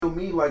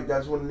me like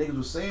that's when the niggas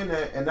was saying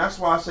that, and that's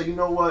why I say, you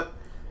know what?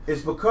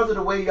 It's because of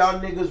the way y'all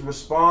niggas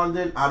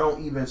responded. I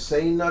don't even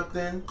say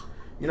nothing.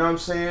 You know what I'm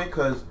saying?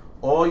 Cause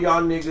all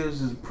y'all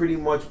niggas is pretty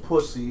much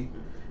pussy.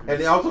 And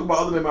then I was talking about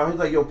other men. He's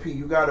like, yo, P,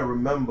 you gotta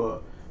remember,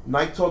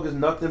 Night Talk is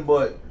nothing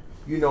but,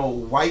 you know,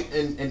 white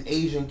and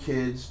Asian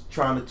kids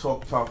trying to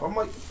talk tough. I'm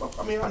like, fuck,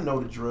 I mean, I know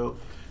the drill.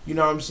 You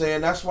know what I'm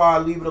saying? That's why I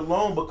leave it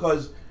alone,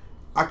 because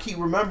I keep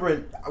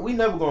remembering we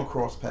never gonna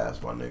cross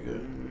paths, my nigga.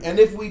 And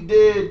if we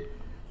did,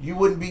 you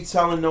wouldn't be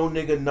telling no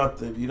nigga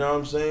nothing. You know what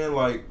I'm saying?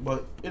 Like,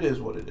 but it is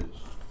what it is.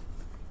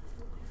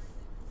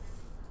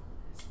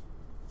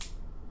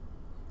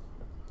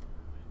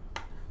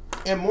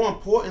 And more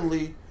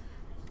importantly,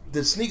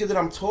 the sneaker that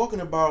I'm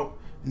talking about,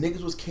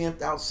 niggas was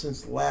camped out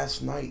since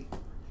last night.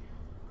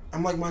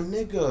 I'm like, my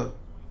nigga,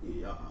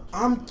 Yeah,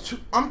 I'm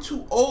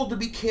too old to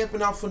be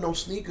camping out for no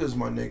sneakers,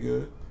 my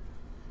nigga.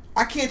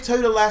 I can't tell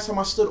you the last time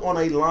I stood on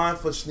a line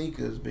for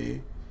sneakers,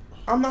 B.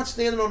 I'm not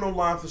standing on no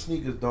line for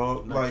sneakers,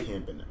 dog. I'm not Like,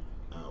 camping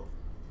out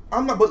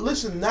I'm not. But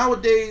listen,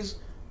 nowadays,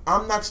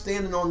 I'm not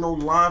standing on no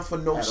line for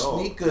no at all.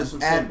 sneakers That's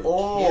what I'm saying, at but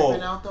all.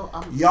 Camping out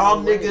though, Y'all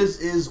no way.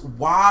 niggas is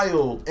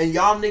wild, and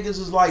y'all niggas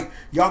is like,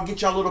 y'all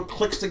get y'all little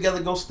cliques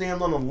together, go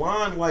stand on the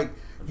line. Like,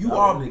 you I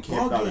are wouldn't have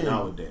camped out an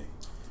hour bugging. day.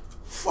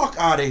 Fuck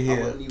out of I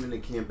here. wouldn't even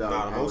have camped out.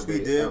 Nah, an the hour most we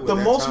day. did Ever. The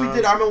that most we time,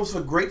 did, I remember, was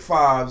for grade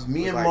fives.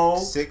 Me was and like Mo,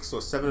 6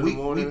 or 7 in we the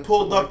morning.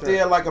 pulled something up like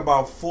there that. like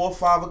about 4 or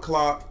 5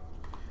 o'clock,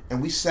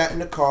 and we sat in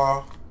the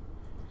car.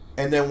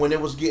 And then when it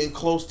was getting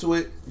close to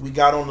it, we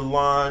got on the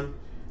line.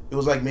 It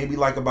was like maybe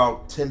like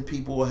about 10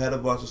 people ahead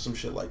of us or some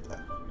shit like that.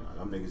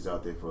 Nah, them niggas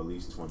out there for at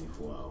least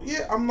 24 hours.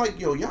 Yeah, I'm like,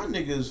 yo, y'all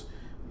niggas,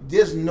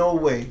 there's no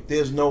way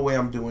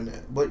I'm doing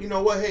that. But you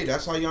know what? Hey,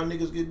 that's how y'all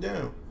niggas get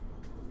down.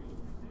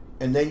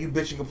 And then you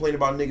bitch and complain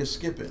about niggas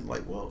skipping.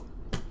 Like, well,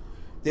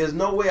 there's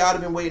no way I'd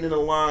have been waiting in a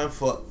line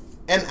for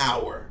an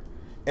hour,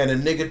 and a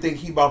nigga think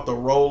he about to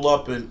roll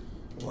up and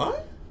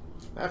what?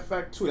 That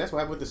fact too. That's what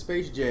happened with the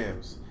Space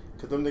Jams,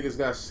 cause them niggas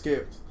got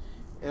skipped,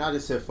 and I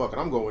just said, "Fuck it,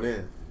 I'm going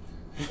in."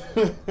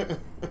 I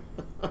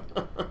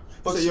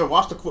said, "Yo,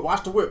 watch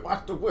the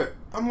whip."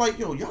 I'm like,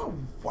 yo, y'all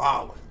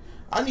wildin'.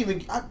 I didn't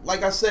even,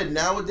 like I said,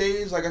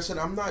 nowadays, like I said,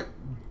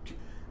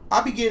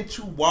 I be getting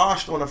too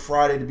washed on a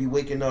Friday to be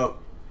waking up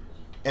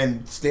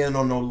and standing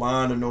on no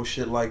line or no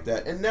shit like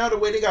that. And now the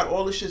way they got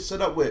all this shit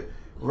set up with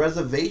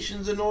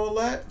reservations and all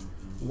that,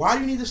 why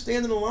do you need to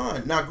stand in the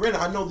line? Now,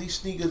 granted, I know these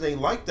sneakers ain't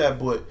like that,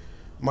 but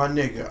my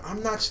nigga,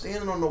 I'm not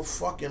standing on no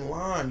fucking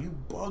line. You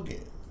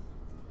bugging.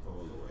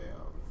 All the way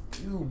out.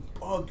 You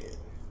bugging.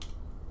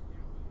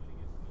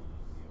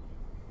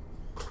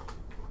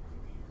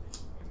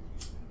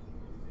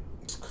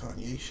 This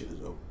Kanye shit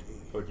is OD.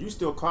 But you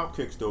still cop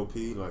kicks though,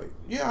 P. Like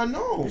Yeah, I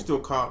know. you still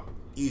cop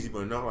easy,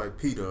 but not like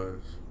P does.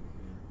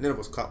 None of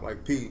us cop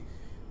like P.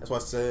 That's why I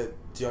said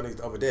to y'all niggas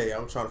the other day,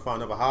 I'm trying to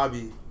find another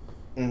hobby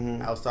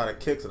outside of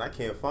kicks, and I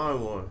can't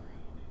find one.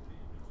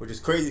 Which is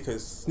crazy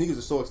because sneakers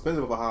are so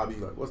expensive of a hobby.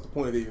 Like, what's the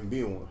point of it even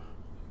being one?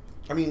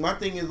 I mean, my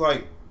thing is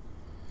like,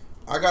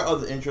 I got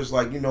other interests.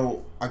 Like, you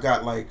know, I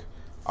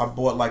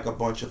bought like a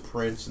bunch of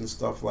prints and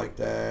stuff like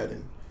that,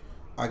 and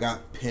I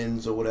got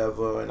pins or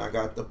whatever, and I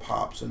got the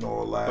pops and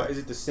all that. But is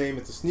it the same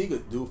as the sneaker?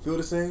 Do it feel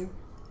the same?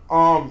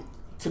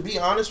 To be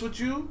honest with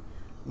you,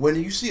 when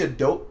you see a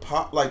dope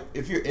pop, like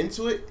if you're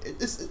into it,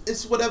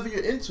 it's whatever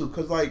you're into.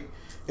 Cause like,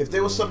 if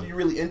there was something you're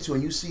really into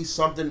and you see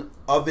something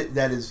of it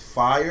that is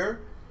fire,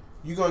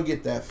 you're gonna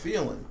get that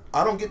feeling.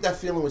 I don't get that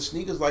feeling with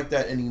sneakers like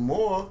that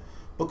anymore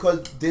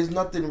because there's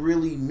nothing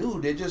really new.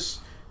 They're just,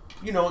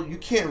 you know, you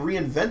can't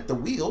reinvent the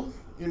wheel,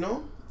 you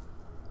know.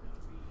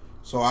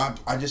 So I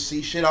just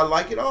see shit, I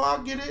like it, oh,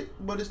 I'll get it,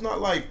 but it's not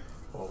like,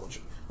 oh,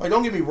 like,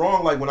 don't get me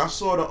wrong, like when I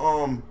saw the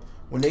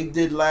when they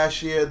did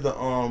last year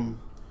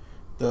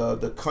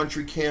the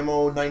country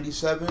camo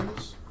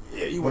 97s,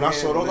 Yeah, you when I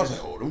saw those, I was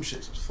that. like, oh, them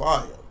shits is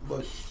fire.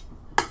 But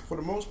for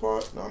the most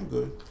part, no, I'm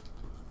good.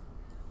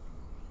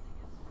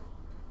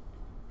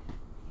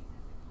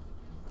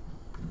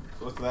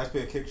 So what's the last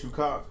pair of kicks you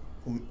cop?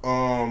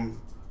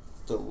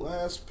 The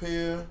last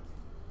pair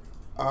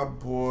I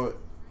bought.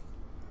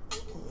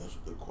 Oh, that's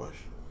a good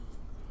question.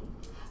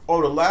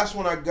 Oh, the last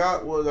one I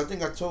got was, I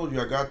think I told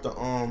you, I got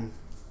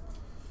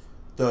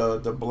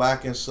the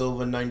black and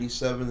silver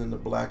 97 and the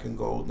black and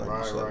gold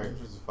 97. Right.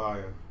 This is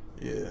fire.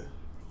 Yeah.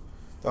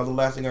 That was the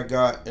last thing I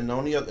got, and the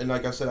only other, and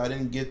like I said, I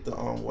didn't get the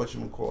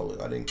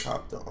whatchamacallit, I didn't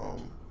cop the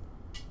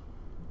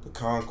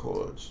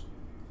Concords.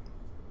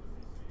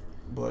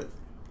 But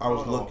I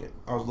was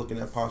looking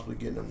at possibly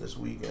getting them this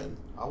weekend.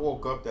 I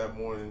woke up that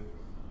morning.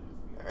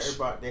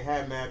 Everybody, they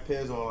had mad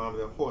pairs online, but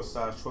the horse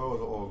size 12s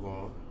are all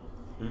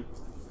gone.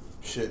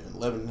 Shit,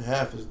 11 and a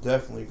half is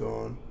definitely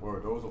gone.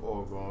 Word, those are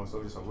all gone.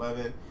 So just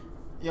 11.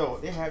 Yo,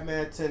 they had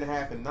mad 10 and a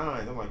half and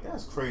 9. I'm like,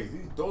 that's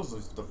crazy. Those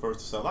are the first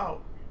to sell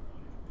out.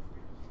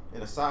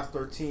 And a size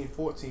 13,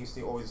 14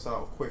 still always sell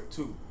out quick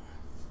too.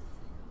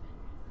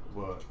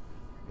 But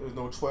there was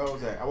no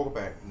 12s at. I woke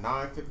up at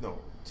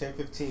 10,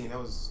 15. That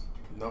was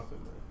nothing,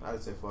 man. I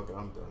just said, fuck it,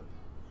 I'm done.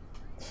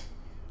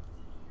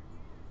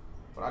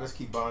 But I just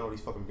keep buying all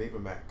these fucking Vapor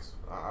Max.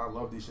 I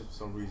love these shit for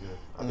some reason.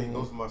 I think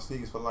those are my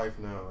sneakers for life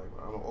now.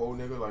 Like I'm an old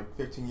nigga, like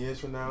 15 years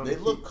from now. They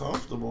look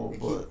comfortable, they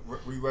but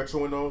keep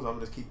re-retroing those. I'm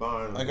just keep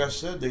buying them. like I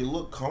said, they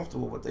look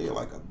comfortable, but they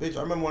like a bitch.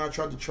 I remember when I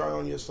tried to try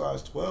on your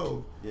size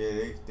 12. Yeah,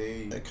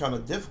 they They're kind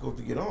of difficult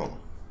to get on.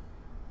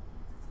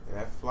 yeah,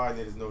 that fly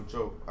knit is no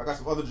joke. I got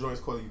some other joints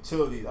called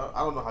utilities. I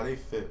don't know how they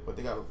fit, but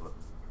they got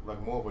like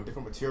more of a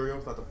different material.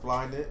 It's not the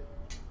fly knit.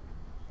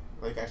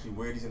 Like, you can actually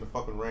wear these in the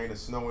fucking rain and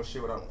snow and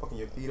shit without fucking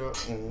your feet up.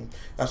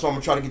 That's why I'm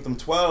gonna try to get them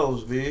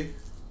 12s, B.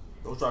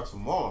 Those drop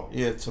tomorrow.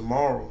 Yeah,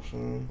 tomorrow,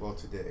 son. Well,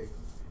 today.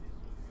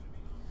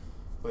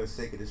 For the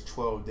sake of this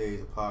 12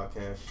 days of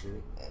podcast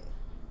shit.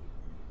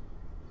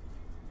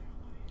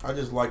 I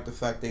just like the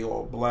fact they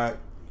all black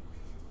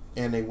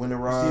and they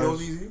winterize. See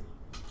those easy?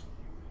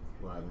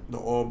 Right. The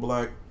all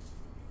black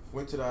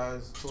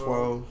Winterized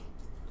 12.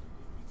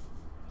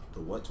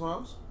 The what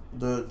 12s?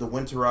 The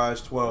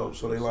winterized 12.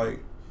 So they like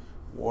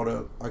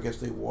water. I guess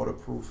they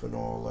waterproof and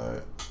all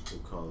that.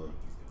 What color?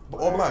 But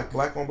all black,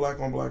 black on black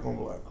on black on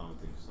black. I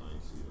don't think so. I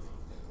ain't see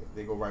those.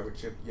 They go right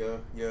with your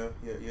your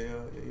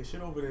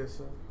shit over there,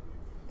 son.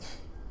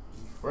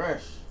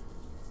 Fresh.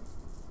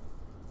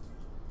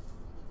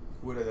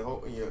 You can wear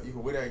that you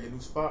can wear that in your new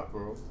spot,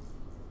 bro.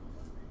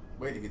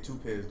 Wait to get 2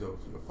 pairs though.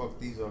 So you can fuck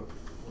these up.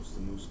 What's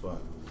the new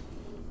spot?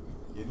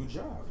 Your new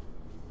job.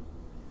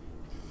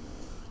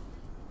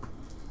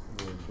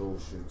 Doing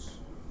bullshits.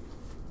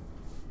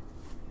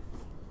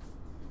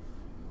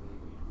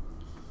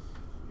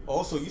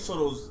 Also, you saw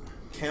those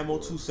Camo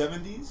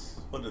 270s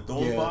for the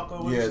Dornbach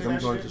or whatever. Yeah, you say them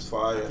that joints shit? is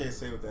fire. I can't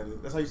say what that is.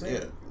 That's how you say Yeah.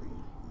 it?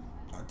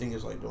 I think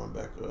it's like doing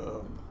back. Yeah,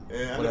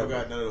 I whatever. never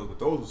got none of those, but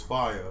those was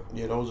fire.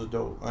 Yeah, those are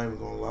dope. I ain't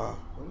even gonna lie.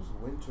 What does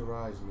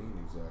winterize mean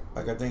exactly?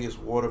 Like I think it's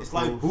waterproof. It's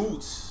like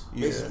boots,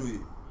 Yeah. basically.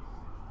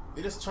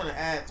 They're just trying to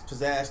add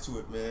pizzazz to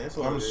it, man. That's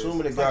all I'm it is.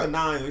 assuming it It's got- like the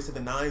 9s. They said the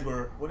 9s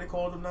were, what they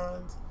call them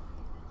 9s?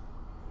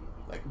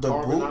 Like The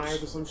carbonized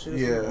boots? or some shit?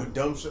 Yeah. Some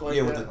dumb shit like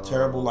Yeah, that. with the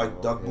terrible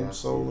like duck yeah, boot I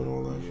sole see and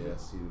all that it. shit. Yeah, I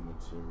see the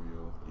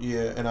material.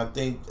 Yeah, and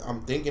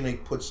I'm thinking they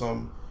put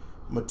some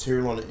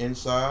material on the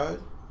inside.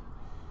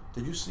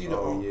 Did you see the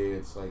Oh yeah,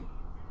 it's like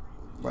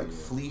yeah.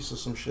 fleece or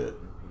some shit?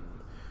 Mhm.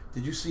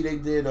 Did you see they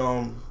did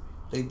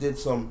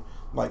some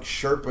like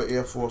Sherpa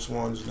Air Force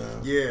Ones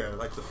now? Yeah,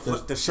 like the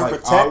The- Sherpa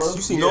like Techs. olive?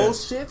 You seen Yeah. those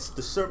shits?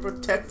 The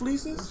Sherpa Tech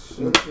fleeces?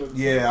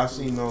 Yeah, I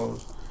seen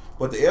those.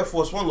 But the Air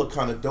Force One look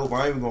kind of dope.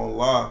 I ain't even gonna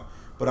lie,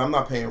 but I'm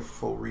not paying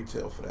full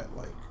retail for that.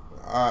 Like,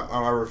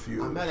 I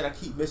refuse. I'm mad that I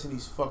keep missing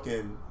these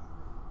fucking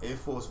Air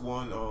Force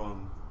One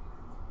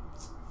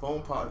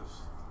phone pods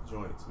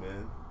joints,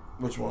 man.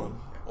 Which one?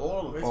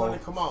 All of them. Every time they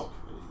come out,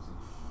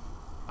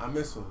 I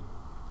miss them.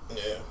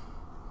 Yeah.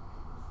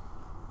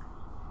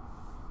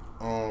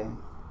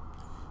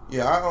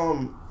 Yeah, I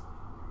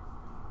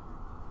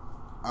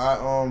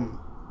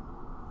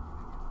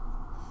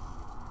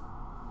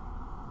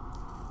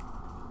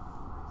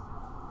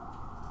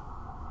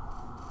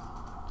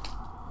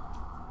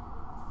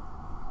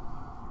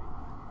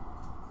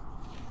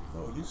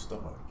Oh, you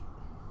start.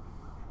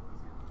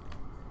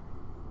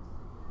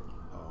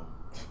 Oh,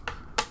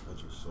 I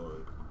just saw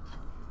it.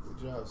 Good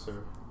job, sir.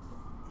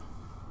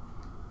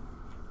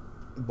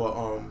 but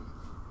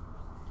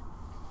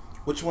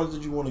which ones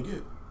did you want to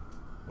get?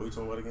 What are you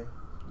talking about again?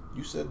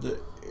 You said the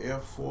Air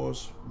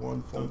Force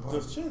One phone The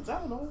pod. shits, I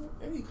don't know.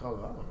 Any color,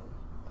 I don't know.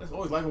 I just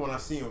always like it when I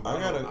see them.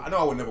 I know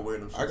I would never wear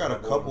them shits. I got a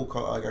if I couple. wore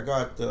them. Like I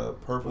got the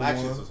purple Black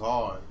ones. shits was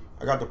hard.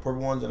 I got the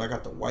purple ones and I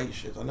got the white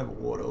shits. I never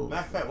wore those.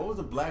 Matter of fact, what was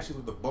the black shits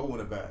with the bow in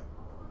the back?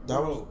 That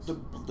What was those?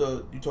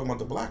 the you talking about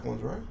the black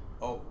ones, right?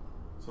 Oh,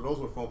 so those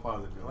were phone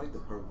pods. I like the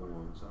purple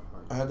ones.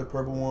 I had the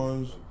purple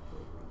ones.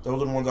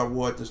 Those are the ones I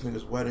wore at this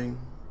nigga's wedding.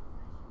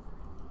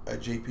 At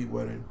JP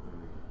wedding.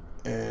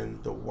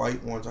 And the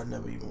white ones, I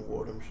never even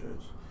wore them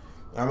shits.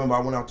 I remember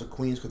I went out to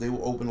Queens because they were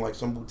open, like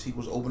some boutique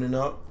was opening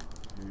up.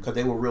 Because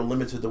they were real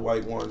limited, the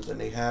white ones. And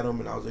they had them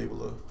and I was able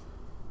to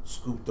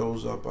scoop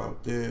those up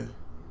out there.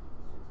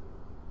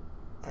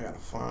 I gotta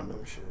find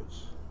them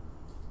shits.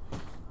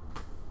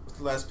 What's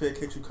the last pair of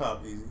kicks you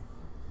cop, Easy?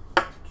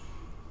 The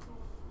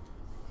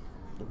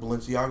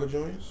Balenciaga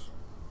joints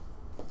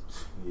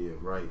Yeah,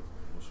 right.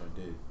 Wish I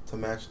did. to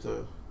match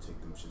the... Take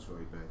them shits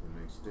right back the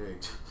next day.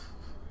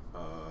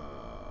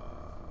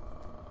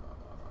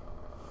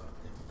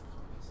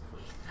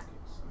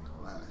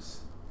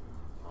 Glass.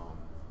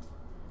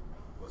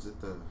 Was it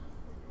the?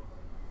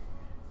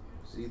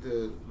 It's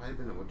either might have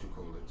been what you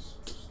call it.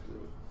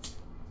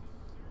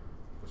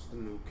 What's the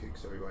new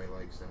kicks everybody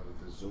likes now?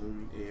 The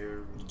Zoom Air.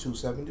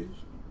 270s?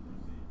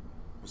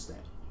 What's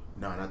that?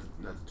 No, not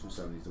the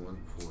 270s. The one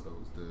before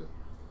those. The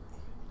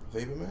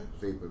Vapor Man?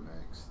 Vapor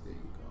Max. There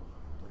you go.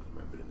 I don't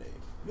remember the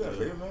name. Yeah,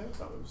 Vapor Max.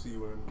 I never see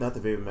you wearing. Not the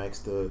Vapor Max,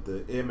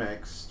 the Air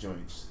Max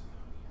joints.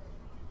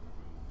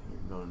 You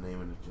know the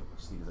name of the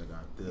sneakers I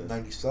got. The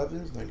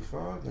 97s,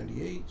 95,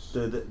 98s.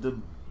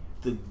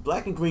 the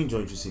black and green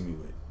joints you see me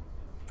with.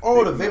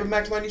 Oh, the Vapor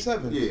Max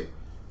 97s? Yeah.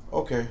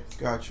 Okay,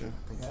 gotcha.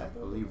 I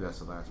believe that's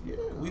the last one. Yeah,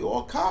 we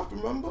all copped,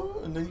 remember?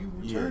 And then you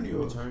return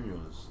yours. Return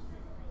yours.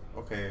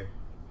 Okay,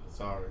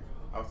 sorry.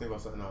 I was thinking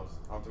about something else.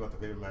 I was thinking about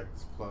the Baby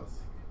Max Plus.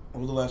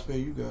 What was the last pair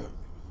you got?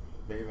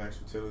 Baby Max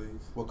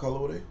Utilities. What color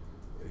were they?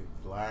 They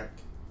black,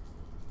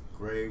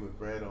 gray with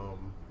red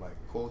like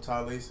pull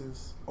tie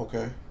laces.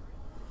 Okay.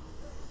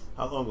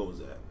 How long ago was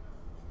that?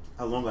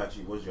 How long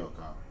actually was your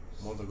cop?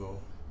 A month ago.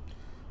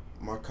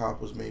 My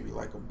cop was maybe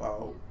like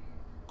about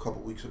a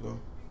couple weeks ago.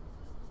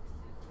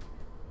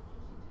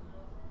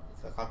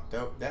 So I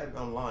caught that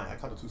online. I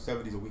caught the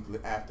 270s a week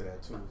after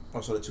that too.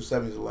 Oh, so the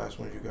 270 is the last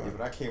one you got. Yeah,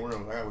 but I can't wear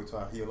them. I gotta wait till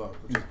I heal up,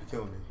 which is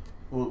killing me.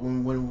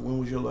 When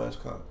was your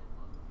last cop?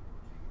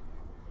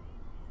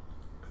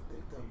 I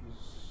think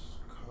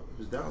it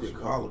was definitely a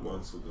couple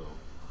months ago.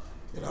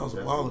 Yeah, that was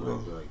a while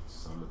ago. Like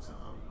summertime.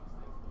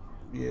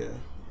 Yeah.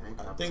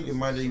 I think it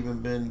might have even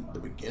been the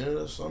beginning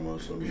of summer or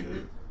some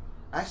shit.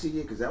 Actually,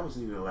 yeah, because that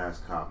wasn't even the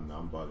last cop. No,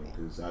 I'm bugging.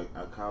 Because I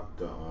copped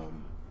the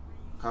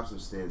copped some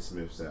Stan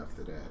Smiths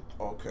after that.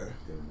 Okay.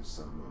 During the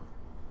summer.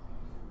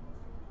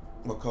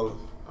 What color?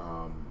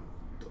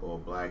 The all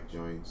black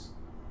joints,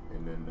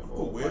 and then the You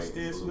all could wear white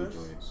Stan and blue Smiths?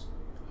 joints.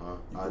 Huh?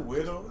 You could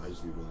wear those? I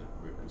just be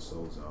ripping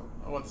soles out.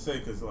 I want to say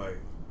because like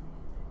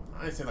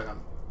I ain't saying like I'm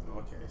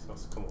okay. It's gonna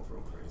come off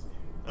real crazy.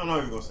 I'm not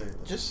even gonna say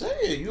it. Just say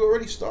it. You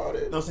already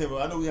started. No, I'm saying,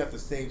 but I know we have the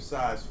same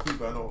size feet,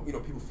 but I know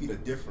people's feet are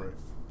different.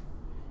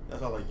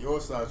 That's how like your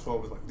size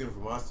 12 is like different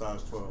from my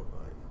size 12.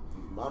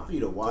 Like My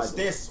feet are wide.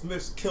 Stan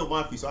Smiths killed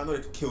my feet, so I know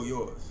they could kill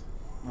yours.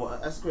 Well,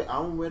 that's great. I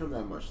don't wear them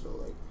that much though.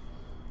 Like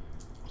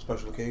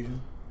Special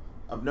occasion?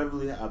 I've never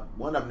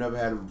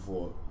had them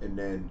before, and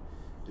then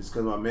it's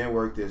because my man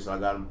worked there, so I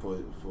got them for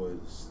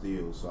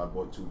steel. So I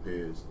bought 2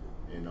 pairs,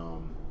 and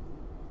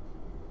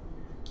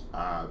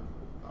I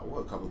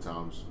wore a couple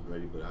times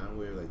already, but I don't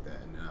wear it like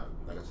that. And then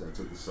like I said, I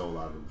took the sole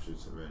out of them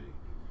shits already,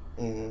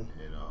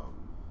 Mm-hmm. and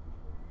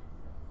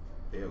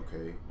they're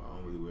okay. But I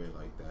don't really wear it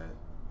like that.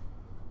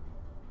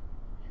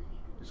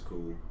 It's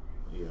cool.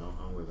 You know,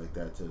 I don't wear it like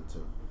that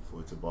for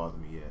it to bother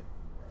me yet.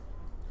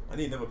 I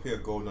need another pair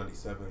of gold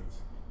 97s.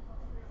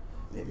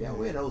 Maybe I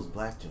wear those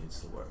black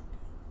joints to work.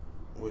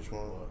 Which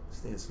one?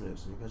 Stan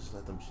Smiths. Maybe I just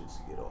let them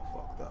shits get all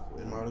fucked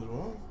up. Might as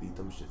well. Beat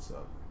them shits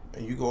up.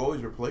 And you can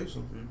always replace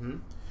them. Mm-hmm.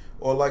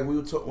 Or like we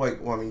were talking,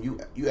 like, well, I mean,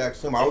 you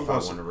asked him. I was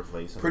want gonna to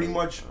replace them. pretty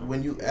much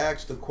when you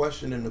asked the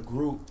question in the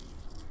group,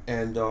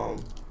 and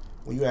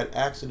when you had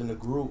asked it in the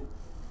group,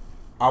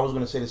 I was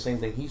gonna say the same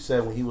thing he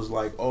said when he was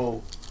like,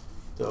 "Oh,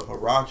 the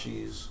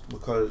Huaraches,"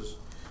 because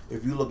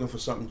if you're looking for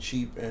something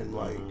cheap and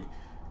like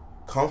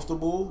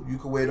comfortable, you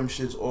can wear them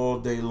shits all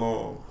day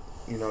long.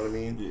 You know what I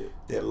mean? Yeah.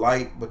 They're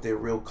light, but they're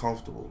real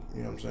comfortable.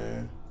 You know what I'm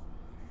saying?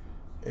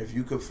 If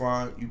you could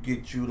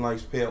get you a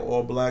nice pair of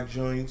all black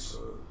joints.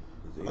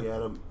 They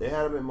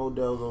had them at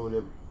Modell's over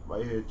there,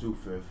 right here,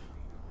 2/5.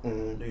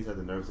 Mm-hmm. They had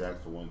the nerves to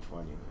ask for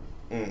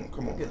 120. Come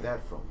on, Where get man.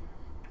 that from?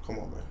 Come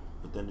on, man.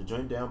 But then the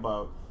joint down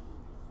on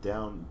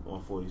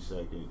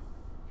 42nd,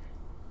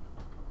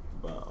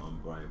 by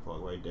Bryant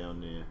Park, right down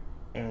there.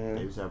 Mm-hmm.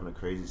 They was having a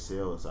crazy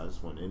sale, so I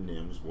just went in there.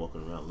 I'm just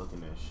walking around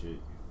looking at shit.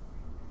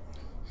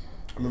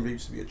 I remember there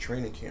used to be a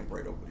training camp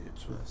right over there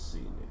too. I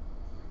seen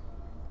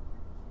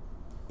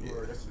it. Yeah.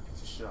 Word, that's a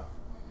piece of shot.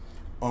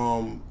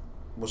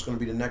 What's gonna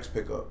be the next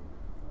pickup?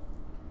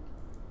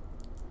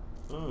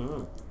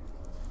 Mm-hmm.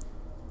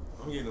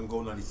 I'm getting them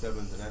gold 97s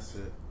and that's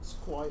it. It's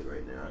quiet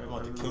right now. I'm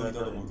about to kill these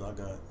other ones I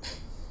got.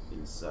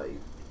 Insight.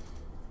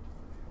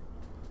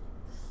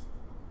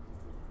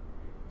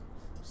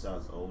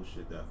 Besides old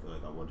shit that I feel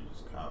like I want to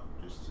just cop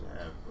just to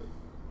have,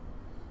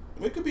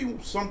 but It could be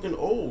something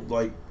old,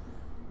 like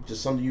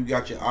just something you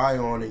got your eye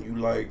on and you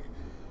like.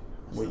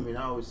 I mean,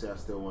 I always say I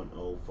still want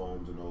old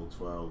foams and old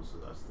 12s. So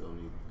I still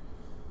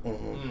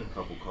need a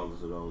couple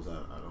colors of those I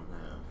don't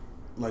have.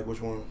 Like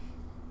which one?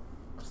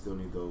 I still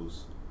need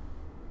those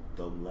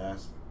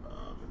last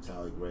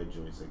metallic red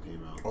joints that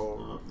came out.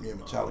 Oh, yeah,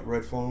 metallic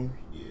red foam.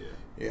 Yeah.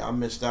 Yeah, I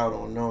missed out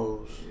on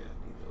those. Yeah,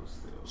 I need those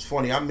still. It's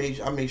funny.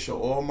 I made sure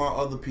all my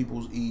other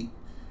peoples eat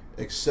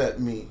except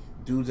me.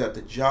 Dudes at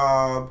the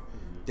job,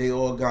 they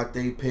all got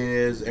their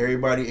pairs.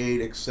 Everybody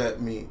ate except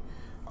me.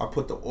 I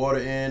put the order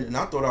in, and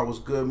I thought I was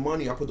good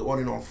money. I put the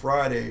order in on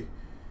Friday,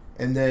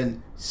 and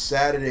then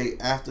Saturday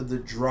after the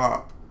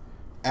drop,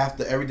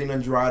 after everything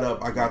done dried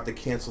up, I got the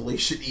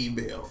cancellation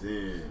email.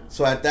 Damn.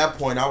 So at that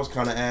point, I was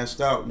kind of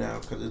assed out now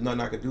because there's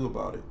nothing I could do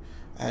about it.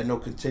 I had no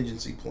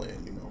contingency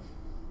plan, you know.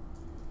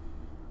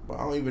 But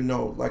I don't even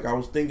know. Like I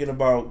was thinking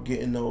about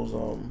getting those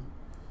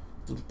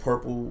the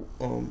purple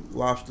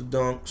lobster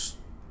dunks,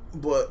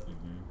 but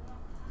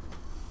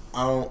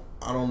I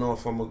don't know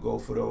if I'm gonna go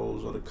for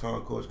those or the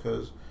Concords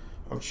because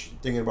I'm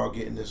thinking about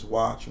getting this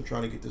watch. I'm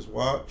trying to get this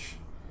watch.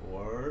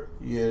 Word.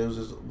 Yeah, there was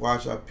this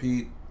watch I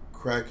peeped,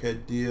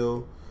 crackhead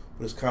deal,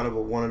 but it's kind of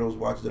one of those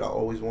watches that I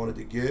always wanted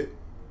to get.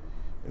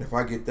 And if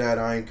I get that,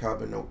 I ain't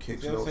copping no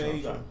kicks. You know No what I'm saying?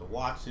 You time. got the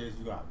watches,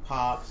 you got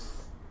pops.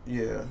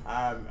 Yeah.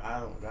 I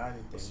don't got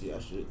anything. See, I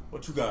should.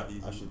 What you got,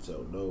 Easy? I should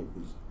tell no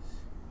because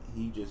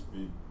he just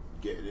been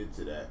getting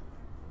into that.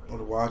 Or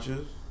the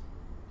watches.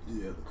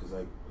 Yeah, because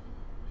like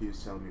he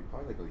was telling me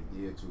probably like a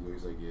year or two ago.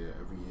 He's like, yeah,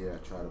 every year I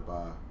try to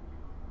buy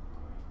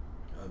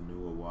a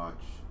newer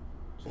watch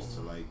just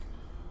to like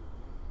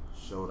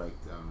show like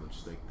I don't know,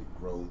 just like the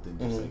growth and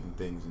just like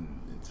things in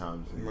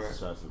times and Right.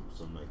 such.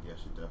 So I'm like, yeah,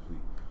 I should definitely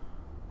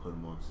put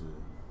them onto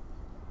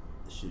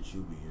the shit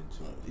you be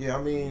into. Yeah, I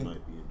You mean,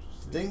 might be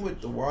interested. thing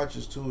with the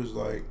watches too is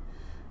like,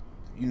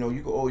 you know,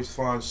 you can always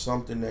find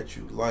something that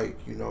you like,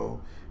 you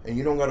know, and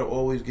you don't gotta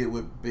always get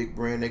with big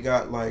brand. They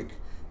got like,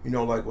 you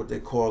know, like what they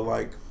call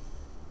like,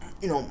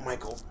 you know,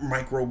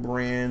 micro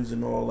brands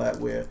and all that,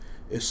 where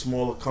it's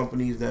smaller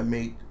companies that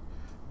make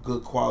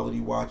good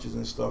quality watches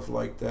and stuff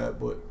like that.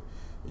 But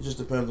it just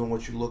depends on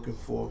what you're looking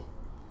for.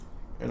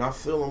 And I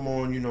feel them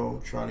on, you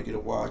know, trying to get a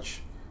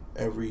watch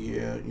every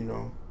year, you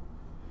know.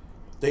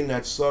 Thing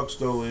that sucks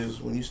though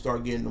is when you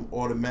start getting them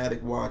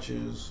automatic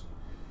watches,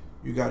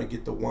 you got to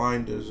get the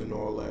winders and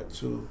all that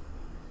too.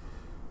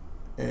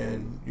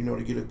 And you know,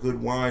 to get a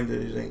good winder,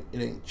 it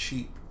ain't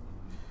cheap.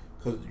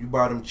 Cause you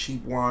buy them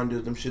cheap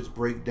winders, them shits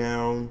break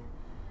down,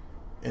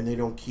 and they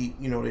don't keep,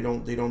 you know, they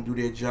don't do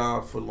their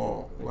job for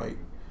long. Like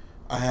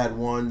I had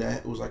one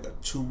that was like a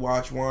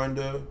 2-watch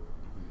winder.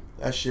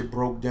 That shit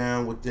broke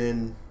down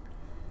within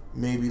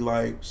maybe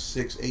like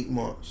 6-8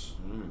 months,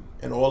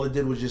 and all it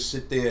did was just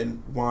sit there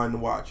and wind the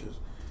watches.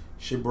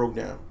 Shit broke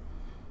down.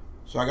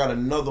 So I got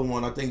another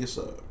one. I think it's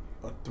a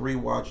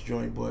 3-watch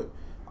joint, but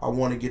I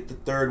want to get the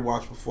 3rd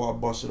watch before I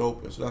bust it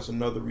open. So that's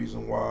another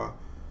reason why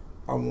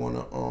I want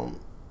to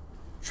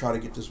try to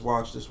get this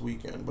watch this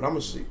weekend. But I'm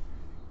gonna see.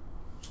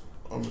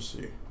 When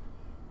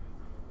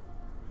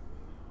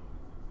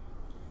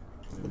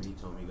he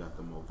told me he got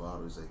the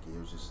Movado, it's like it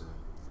was just a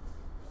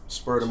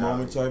Spur of the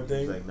moment type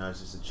thing. It's like no,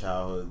 it's just a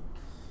childhood.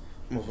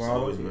 I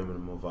always remember the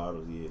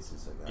Movados. Yeah, it's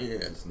just like I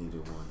just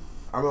needed one.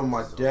 I remember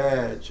my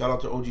dad. Shout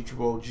out to OG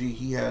Triple OG.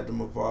 He had the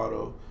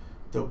Movado,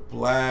 the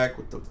black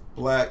with the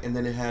black, and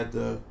then it had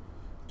the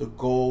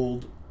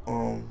gold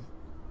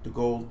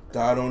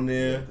dot on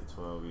there. Yeah, the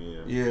 12, yeah.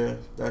 Yeah,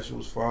 that shit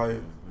was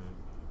fire.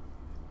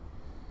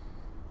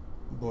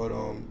 But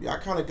yeah, I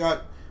kind of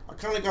got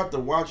the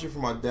watch it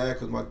from my dad,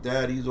 because my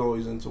dad, he's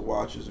always into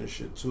watches and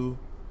shit too.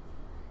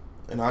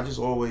 And I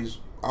always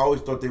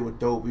thought they were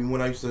dope. Even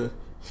when I used to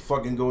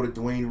fucking go to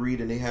Dwayne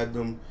Reed and they had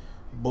them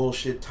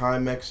bullshit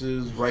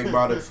Timexes right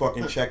by the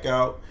fucking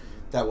checkout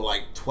that were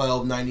like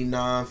 $12.99,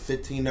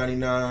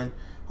 $15.99. I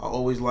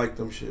always liked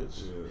them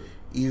shits. Yeah.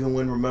 Even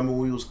when, remember,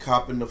 we was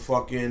copping the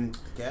fucking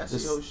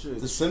Casio shit.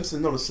 The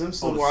Simpson watches.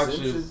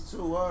 Simpsons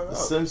too, the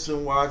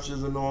Simpson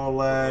watches and all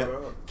that.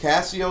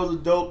 Casio's are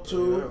dope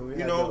too. Yeah,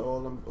 you know,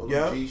 all them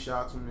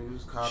G-Shocks when they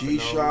was copping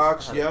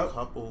G-Shocks, those. yep. I had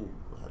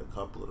a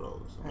couple of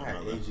those. I had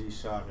a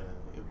G-Shock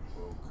and it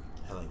broke.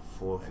 I had like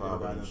 4 or 5 of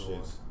them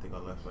shits. I think I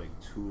left like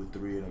 2 or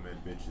 3 of them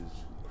at bitches'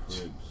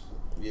 cribs.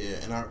 Yeah,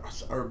 and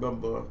I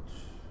remember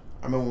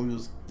when we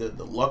was the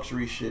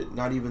luxury shit,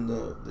 not even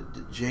the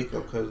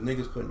Jacob, because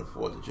niggas couldn't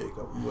afford the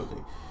Jacob. We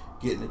wasn't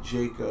getting the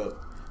Jacob.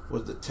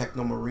 Was the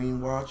Techno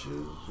Marine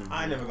watches.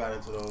 I never got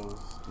into those.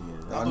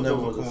 Yeah, I never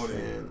was a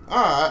fan.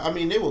 I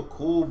mean, they were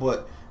cool,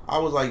 but I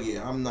was like,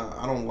 yeah,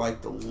 I don't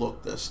like the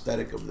look, the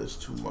aesthetic of this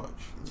too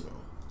much, you know.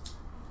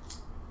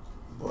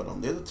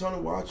 But there's a ton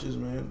of watches,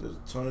 man. There's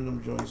a ton of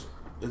them joints.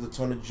 There's a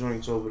ton of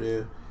joints over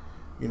there.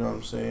 You know what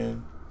I'm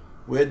saying?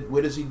 Where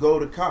does he go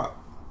to cop?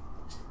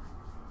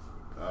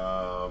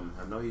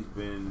 I know he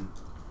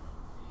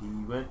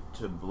went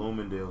to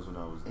Bloomingdale's when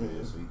I was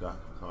there, so he got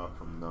caught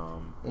from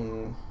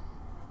then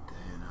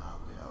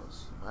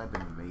might have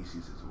been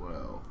Macy's as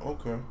well.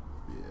 Okay.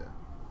 Yeah.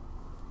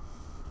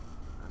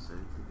 I said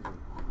he could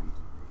maybe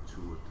 2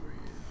 or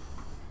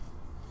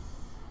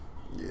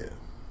 3 in. Yeah.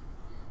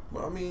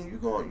 But I mean, you're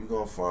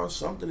gonna find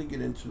something to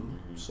get into,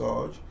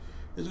 Sarge.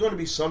 There's gonna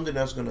be something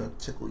that's gonna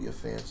tickle your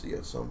fancy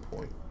at some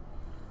point.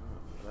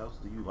 What else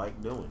do you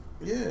like doing?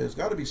 Yeah, it's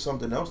got to be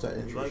something else that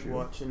interests you. You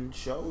like watching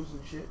shows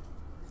and shit?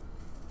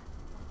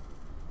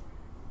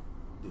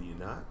 Do you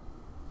not?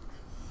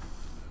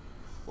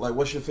 Like,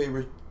 what's your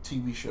favorite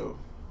TV show?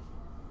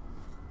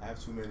 I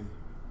have too many.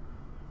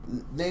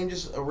 Name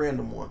just a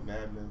random one.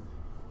 Mad Men.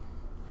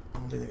 I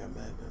don't think they got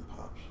Mad Men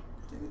Pops.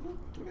 I think they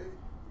do they?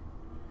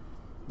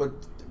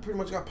 But they pretty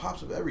much got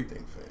Pops of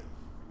everything, fam.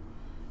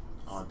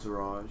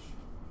 Entourage.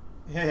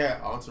 Yeah,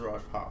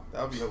 Entourage Pop.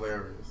 That would be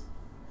hilarious.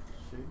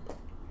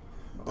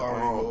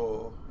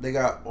 They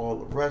got all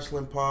the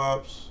wrestling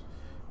Pops.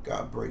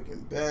 Got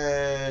Breaking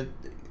Bad.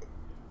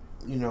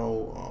 You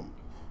know,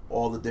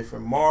 all the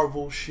different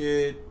Marvel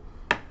shit.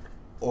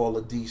 All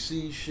the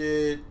DC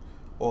shit.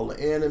 All the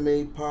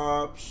anime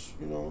Pops.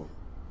 You know.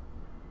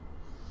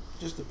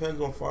 Just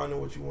depends on finding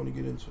what you want to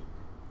get into.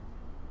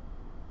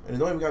 And it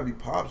don't even gotta be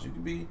Pops. You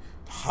could be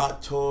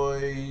Hot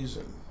Toys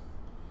and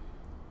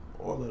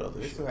all that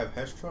other shit. They still have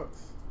Hesh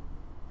trucks.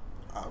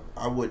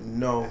 I wouldn't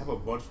know. I have a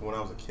bunch from when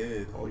I was a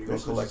kid. Oh, you gonna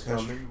collect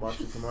Hesh? Watch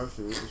the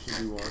commercial. It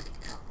should be one.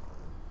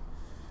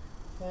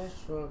 Hesh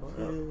trucks.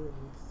 I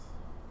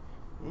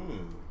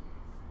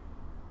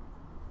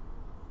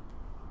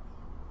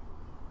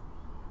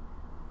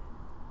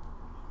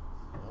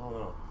don't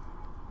know.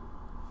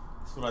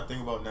 That's what I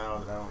think about now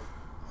that I don't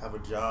have a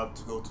job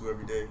to go to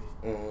every day.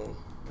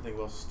 I think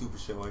about stupid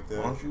shit like that.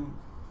 Why don't you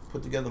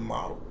put together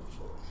models?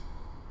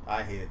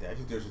 I hated that. I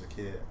used to do it as a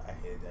kid. I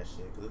hated that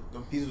shit. Because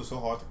them pieces were so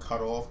hard to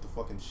cut off the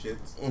fucking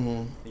shits. Mm-hmm.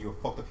 And you would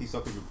fuck the piece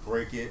up because you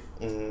break it.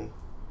 Mm-hmm.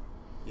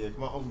 Yeah,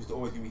 my uncle used to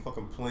always give me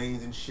fucking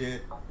planes and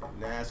shit.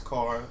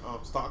 NASCAR,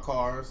 stock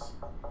cars.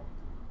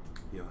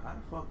 Yo, how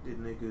the fuck did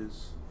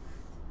niggas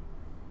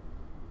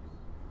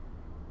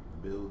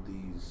build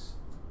these?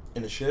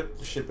 In the ship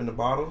in the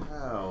bottle.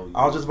 How?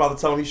 I was just about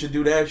to tell him he should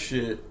do that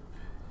shit.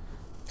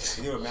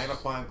 You know, a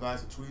magnifying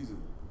glass of tweezers.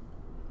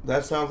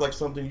 That sounds like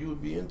something you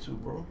would be into,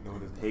 bro. No,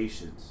 it isn't.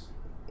 Patience.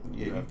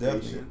 Yeah, you have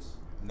definitely. patience.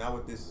 Not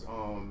with this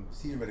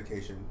seizure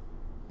medication.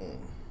 Mm.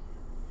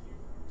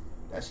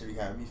 That shit be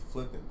having me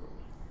flipping, bro.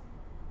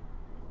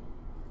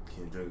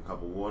 Can't drink a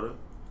cup of water.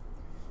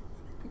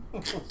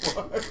 What?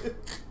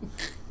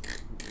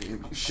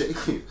 You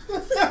shaking.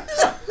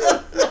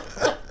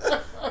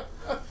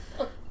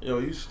 Yo,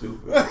 you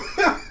stupid.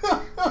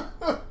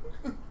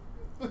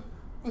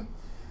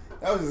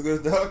 That was as good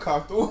as the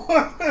helicopter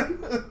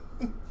one.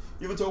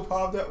 You ever told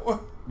Pop that one?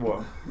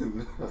 What?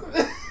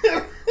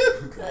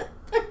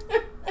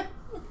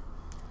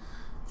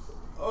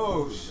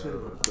 Oh shit!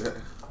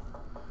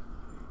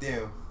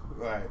 Damn. All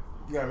right.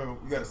 You gotta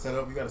remember. You gotta set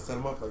up. You gotta set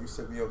them up like you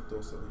set me up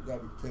though. So you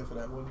gotta be prepared for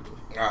that one.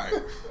 Alright.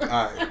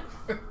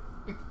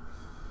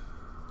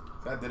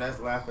 I did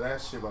that laugh at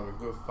that shit about a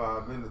good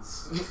 5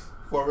 minutes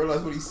before I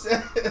realized what he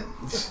said. Yeah,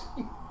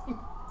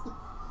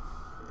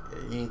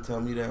 you ain't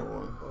tell me that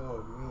one.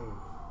 Oh man.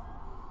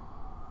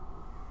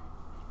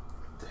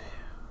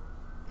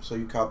 So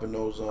you copping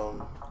those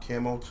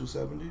camo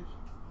 270s?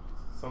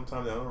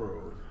 Sometime down the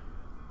road.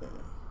 Yeah.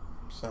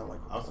 Sound like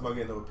I was about to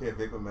get another pair of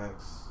Vapor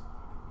Max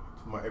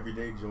for my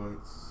everyday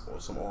joints. or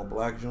some all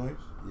black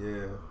joints.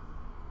 Yeah.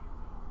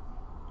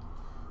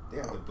 They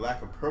have the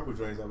black and purple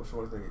joints. I wish I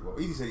was thinking. Well,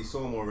 Easy said he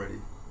saw them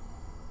already.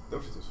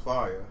 Those shit was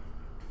fire.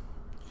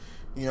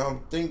 You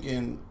know,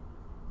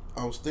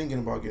 I was thinking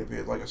about getting a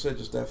pair. Like I said,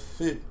 just that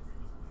fit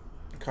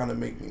kind of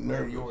make me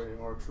nervous. You're in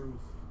our truth.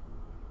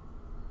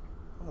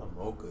 Oh,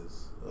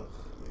 mochas. Ugh.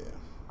 Yeah,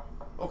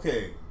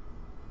 Okay.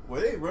 Were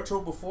they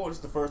retro before? This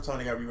is the first time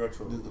they got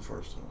re-retro. this is the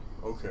first time.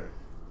 Okay.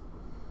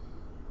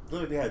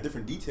 Look like they had a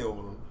different detail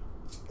on them.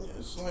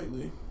 Yeah,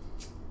 slightly.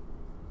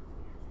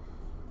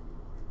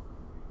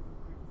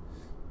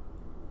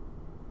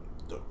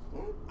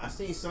 I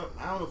seen some.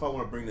 I don't know if I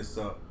want to bring this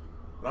up,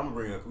 but I'm gonna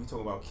bring it up. We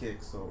talking about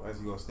kicks, so as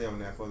you gonna stay on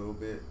that for a little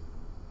bit.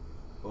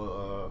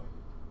 But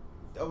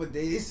the other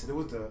day they said it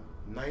was the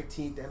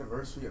 19th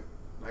anniversary of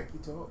Nike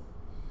Talk.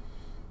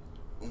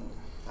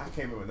 I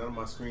can't remember none of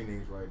my screen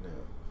names right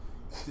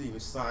now. Didn't even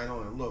sign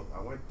on and look.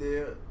 I went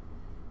there.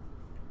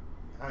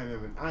 I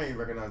ain't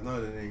recognize none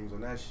of the names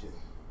on that shit.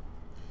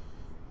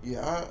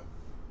 Yeah,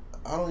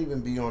 I don't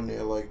even be on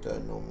there like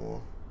that no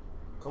more.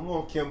 Come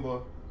on, Kimber.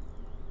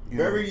 You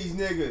Bury know, these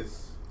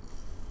niggas.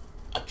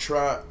 I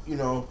try,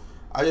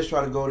 I just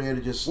try to go there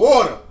to just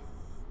Water.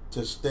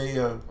 to stay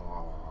up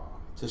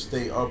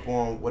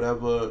on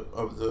whatever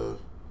of the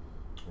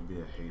Don't be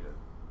a hater.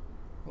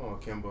 Come on,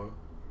 Kimber.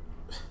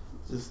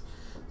 just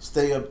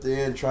stay up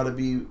there and try to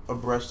be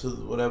abreast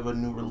of whatever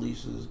new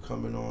releases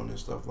coming on and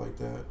stuff like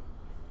that.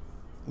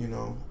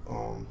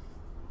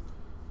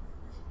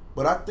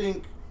 But I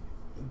think,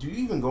 do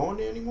you even go on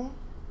there anymore?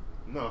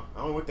 No,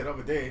 I only went that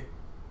other day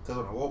because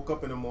when I woke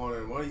up in the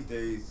morning, one of these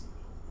days,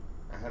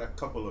 I had a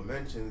couple of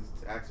mentions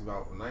to ask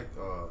about Nike.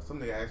 Some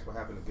nigga asked what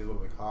happened to Gizmo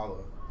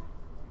McHollar.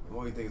 And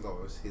one of these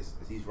things,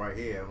 he's right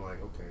here. I'm like,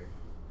 okay.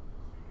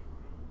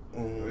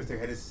 Mm-hmm. This thing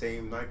had his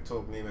same Nike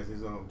Talk name as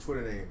his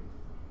Twitter name.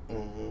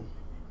 Mm-hmm.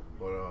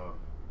 But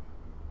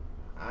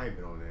I ain't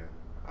been on there.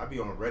 I be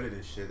on Reddit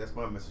and shit. That's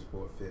my message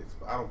board fix.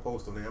 But I don't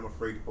post on there. I'm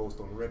afraid to post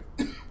on Reddit.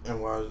 And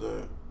why is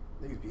that?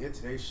 Niggas be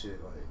into they shit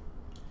like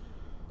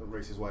them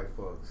racist white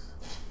fucks.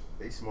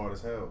 They smart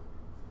as hell.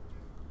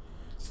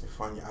 They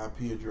find your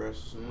IP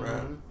address, Mm-hmm.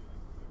 rap.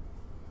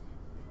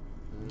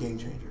 Game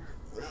changer.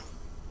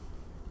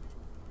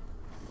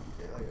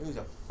 Like, he's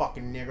a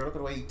fucking nigger. Look at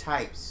the way he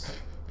types.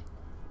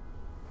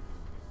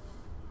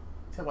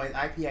 Tell by his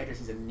IP address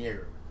he's a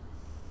nigger.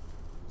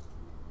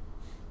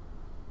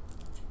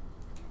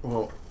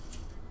 Well,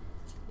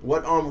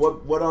 what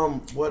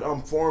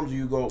forums do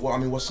you go? Well, I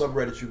mean, what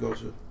subreddits you go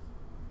to?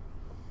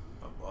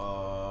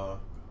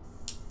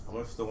 I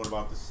went to the one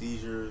about the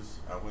seizures.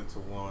 I went to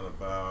one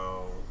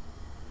about.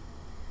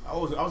 I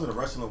was in the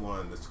wrestling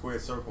one, the square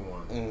circle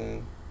one.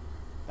 Mm-hmm.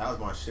 That was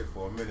my shit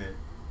for a minute.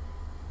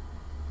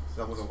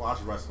 So I wasn't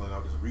watching wrestling. I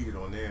would just read it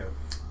on there.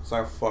 So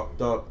I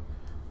fucked up.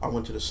 I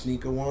went to the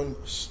sneaker one.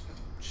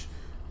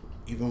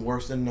 Even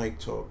worse than Nike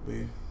Talk,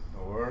 B.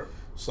 No word.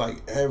 It's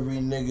like every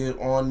nigga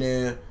on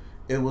there,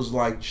 it was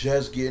like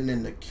just getting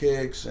in the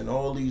kicks, and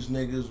all these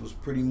niggas was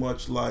pretty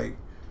much like,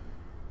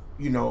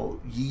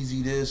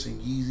 Yeezy this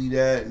and Yeezy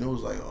that, and it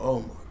was like,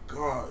 oh my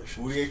gosh.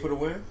 Who he ate for the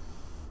win?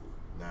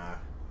 Nah.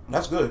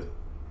 That's good.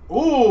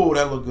 Ooh,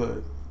 that looked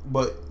good.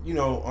 But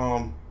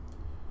the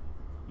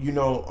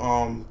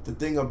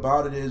thing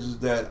about it is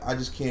that I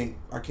can't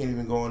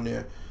even go on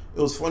there.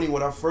 It was funny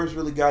when I first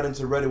really got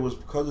into Reddit was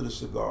because of the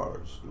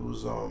cigars.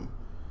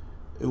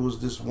 It was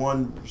this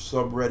one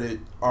subreddit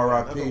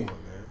Another RIP. one,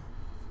 man.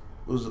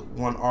 It was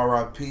one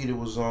RIP. There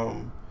was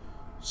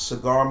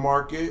Cigar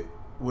Market,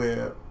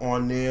 where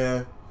on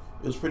there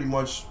it was pretty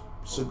much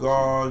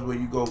cigars where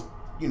you go,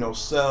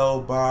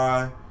 sell,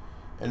 buy,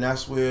 and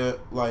that's where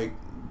like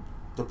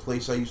the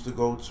place I used to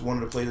go to, one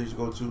of the places I used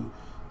to go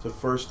to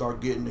first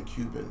start getting the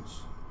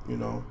Cubans.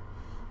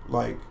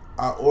 Like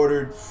I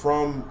ordered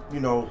from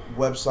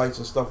websites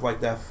and stuff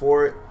like that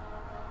for it,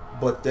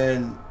 but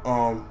then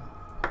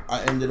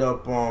I ended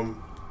up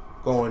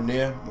going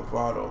there,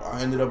 Movado.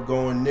 I ended up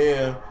going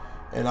there,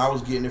 and I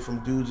was getting it from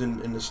dudes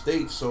in the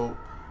States, so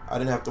I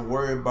didn't have to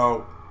worry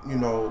about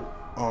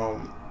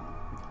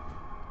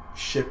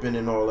shipping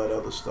and all that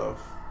other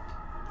stuff.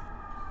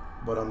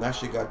 But that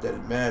shit got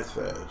deaded mad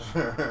fast.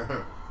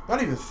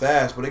 Not even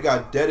fast, but it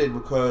got deaded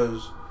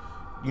because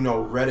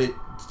Reddit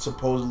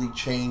supposedly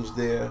changed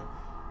their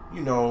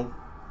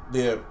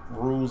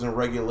rules and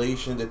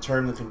regulations, their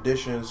terms and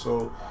conditions,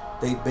 so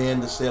they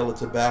banned the sale of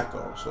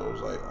tobacco. So it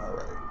was like, all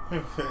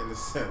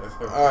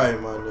right,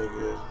 my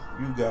nigga,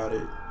 you got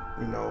it.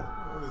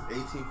 What is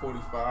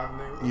 1845,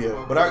 nigga?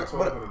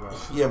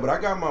 Yeah, but I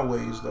got my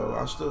ways though.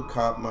 I still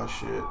cop my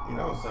shit.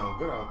 Don't sound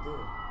good out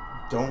there.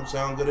 Don't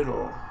sound good at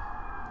all.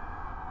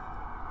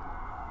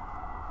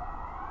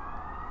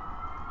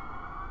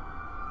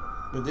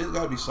 But there's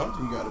got to be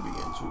something you got to be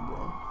into,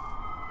 bro.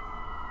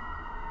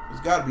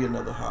 There's got to be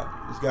another hobby.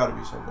 There's got to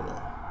be something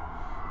else.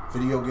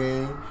 Video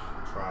games.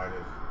 Tried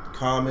it.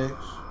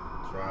 Comics.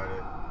 Tried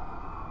it.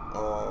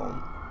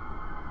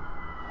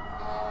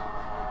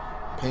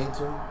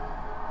 Painting.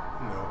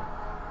 No.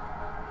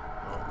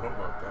 I don't know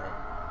about that.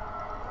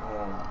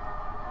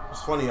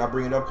 It's funny I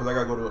bring it up because I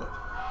got to go to a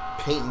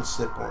paint and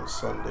sip on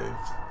Sunday.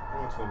 I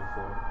went to one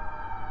before.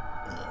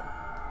 Yeah.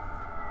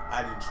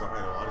 I didn't try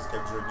it all. I just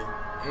kept drinking.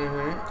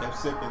 Mm-hmm. Kept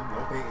sipping.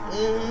 No painting.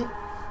 Mm-hmm.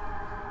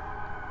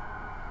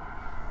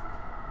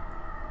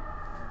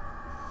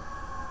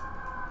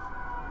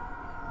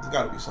 There's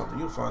got to be something.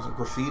 You'll find some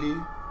graffiti.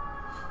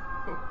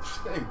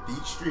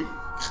 Beach Street.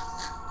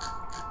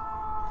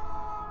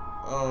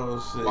 Oh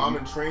shit!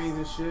 Bombing trains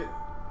and shit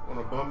on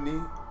a bum knee.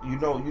 You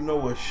know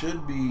what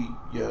should be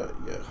your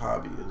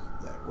hobby is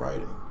that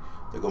writing.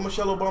 There go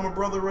Michelle Obama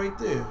brother right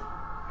there.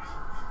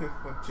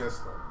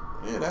 Just like.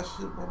 Yeah, that's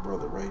it, my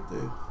brother right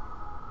there.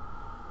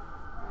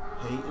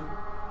 Painting?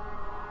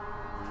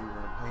 You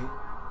want to paint?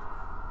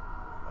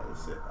 Like I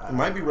said, It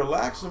might be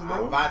relaxing,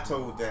 bro. I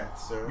told that,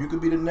 sir. You could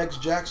be the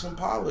next Jackson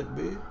Pollock,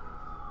 B.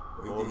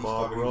 Or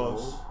Bob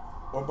Ross.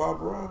 Or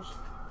Bob Ross.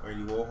 Or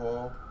Andy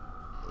Warhol.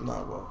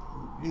 Nah, well,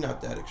 you're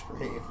not that extreme.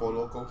 Painting 4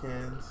 Loco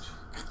cans.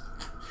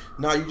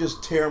 Nah, you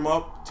just tear them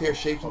up, tear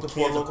shapes into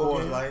 4 Loco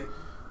cans. Light.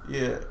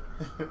 Yeah.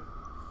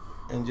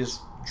 And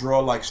just draw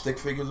like stick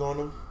figures on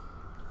them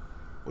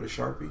with a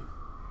Sharpie.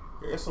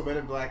 Yeah, there's some Men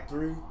in Black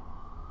 3.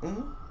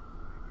 Mm-hmm.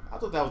 I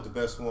thought that was the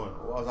best one.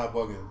 Or was I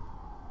bugging?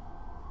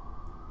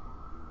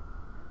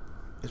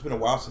 It's been a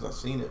while since I've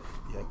seen it.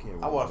 Yeah, I can't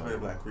remember. I watch Men in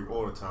Black 3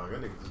 all the time.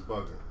 That nigga just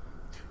bugging.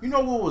 You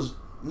know what was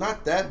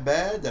not that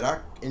bad that I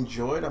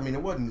enjoyed? I mean,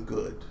 it wasn't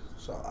good.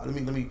 So let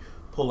me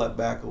pull that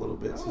back a little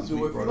bit. If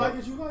you like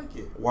it, you like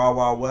it. Wild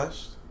Wild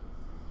West.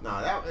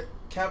 Nah, that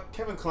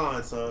Kevin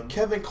Kline, son.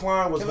 Kevin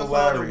Kline was Kevin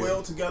hilarious. Kline and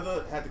Will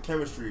together had the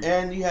chemistry.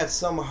 And you had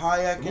Selma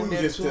Hayek in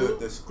there too.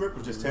 The script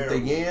was just with terrible.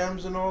 the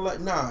yams and all that.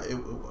 Nah, it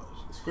was.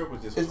 The script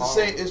was just. It's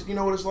horrible. the same. It's you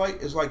know what it's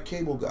like. It's like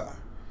Cable Guy.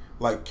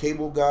 Like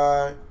Cable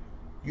Guy.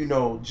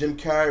 Jim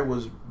Carrey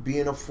was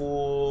being a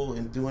fool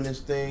and doing his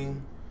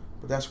thing,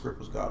 but that script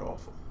was god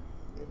awful.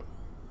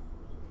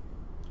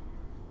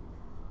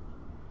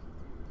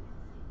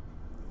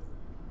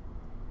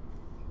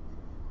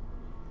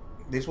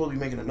 They supposed to be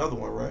making another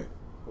one, right?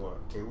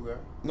 What, Cable Guy?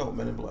 No,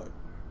 Men in Black.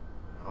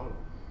 I don't know.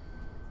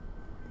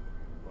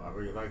 Well, I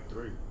really like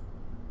 3.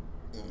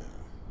 Yeah.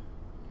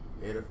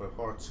 They had it for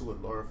part 2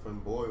 with Laura Flynn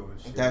Boyle and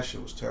shit. That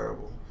shit was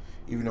terrible.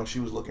 Even though she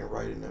was looking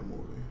right in that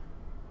movie.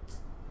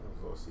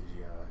 That was all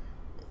CGI.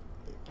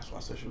 That's why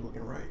I said she was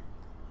looking right.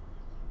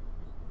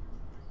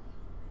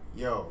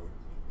 Yo,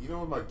 you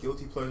know my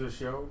guilty pleasure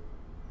show?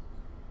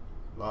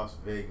 Las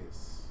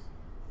Vegas.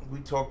 We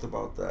talked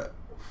about that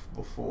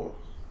before.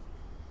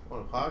 On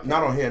a podcast?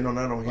 Not on here. No,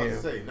 not on I was about here.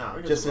 to say, nah,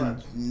 we Just in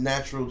relax.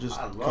 natural,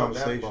 I love that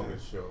conversation. fucking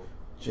show.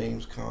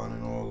 James Caan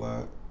and all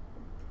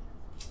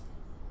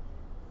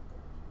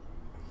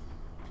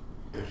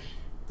that.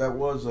 That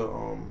was a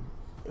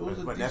it was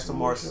a Vanessa decent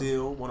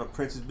Marcel, one of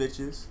Prince's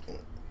bitches. show.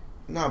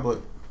 Nah,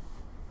 but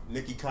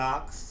Nikki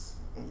Cox.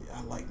 yeah,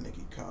 I like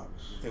Nikki Cox.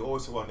 They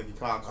always talk about Nikki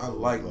Cox. I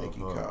like love Nikki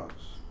her. Cox.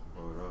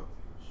 Hold up.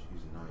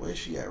 She's nice. Where's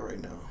she at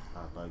right now?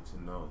 I'd like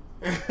to know.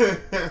 Just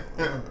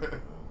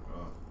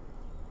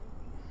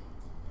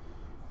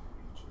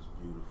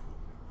beautiful.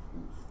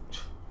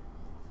 Oof.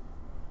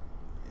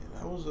 Yeah,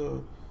 that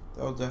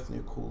was definitely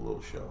a cool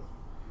little show.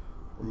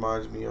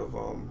 Reminds me of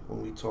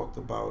when we talked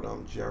about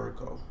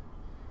Jericho.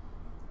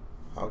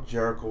 How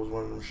Jericho was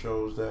one of them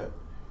shows that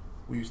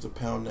we used to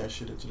pound that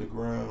shit into the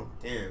ground.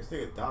 Damn, this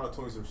nigga Dollar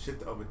told me some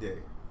shit the other day.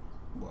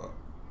 Wow.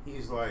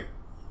 He's like,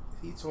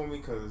 he told me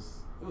because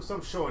It was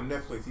some show on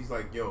Netflix. He's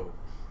like, yo,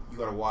 you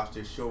gotta watch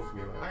this show for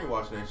me. I'm like, I ain't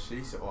watching that shit.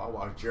 He said, oh, I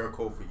watched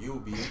Jericho for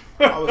you, B.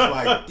 I was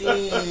like,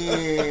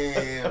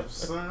 damn,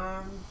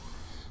 son.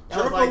 That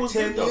Jericho was like was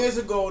 10 good, though. years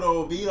ago,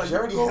 though, B. Like,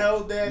 Jericho? you really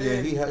held that Yeah,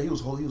 in. he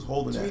was holding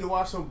You need that. to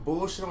watch some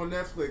bullshit on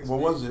Netflix. What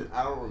B. was it?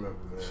 I don't remember,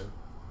 man.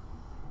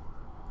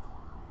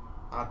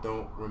 I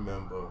don't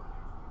remember.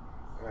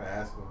 I gotta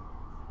ask him.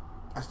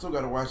 I still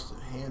gotta watch The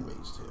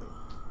Handmaid's Tale.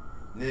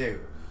 Nigga,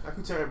 I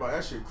keep telling everybody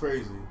that shit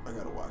crazy. I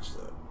gotta watch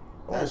that.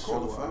 That Oh, shit Call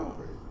the wild Foul.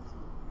 crazy.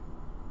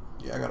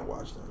 Yeah, I gotta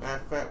watch that.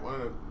 Matter of fact, one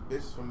of the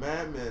bitches from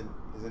Mad Men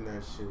is in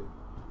that shit.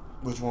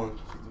 Which one?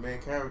 She's the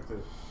main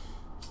character.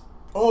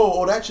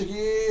 Oh, that chick.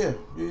 Yeah.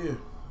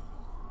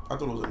 I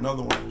thought it was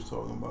another one he was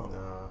talking about.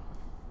 Nah.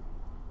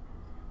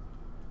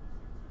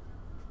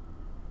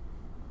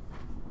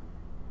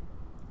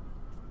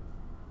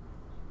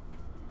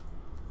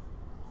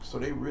 So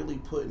they really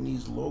putting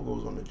these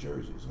logos on the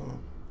jerseys, huh?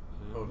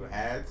 Oh, the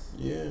ads?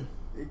 Yeah,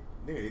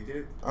 They did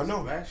it I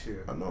know. last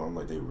year. I know. I'm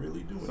like, they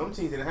really doing Some it.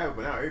 teams didn't have it,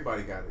 but now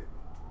everybody got it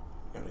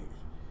Gotta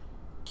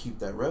keep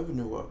that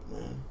revenue up,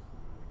 man.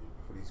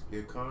 for these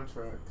big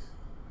contracts.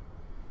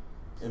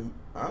 And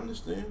I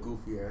understand.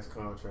 Goofy ass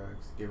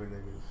contracts giving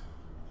niggas.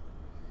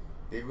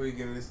 They really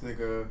giving this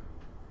nigga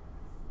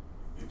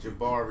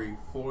Jabari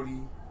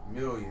 $40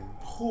 million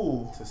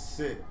Who? to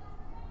sit.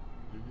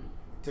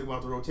 Take him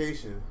out the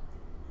rotation.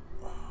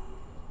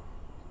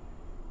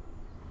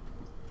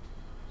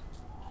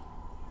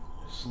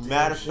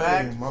 Matter of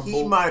fact,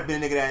 he might have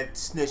been a nigga that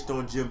snitched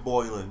on Jim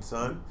Boylan,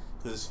 son.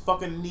 Cause his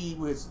fucking knee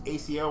with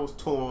his ACL was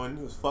torn.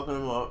 He was fucking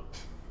him up.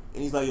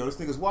 And he's like, yo, this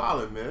nigga's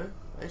wildin', man.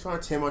 I ain't trying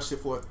to tear my shit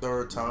for a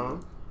third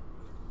time.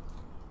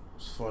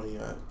 It's funny.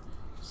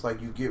 It's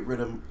like you get rid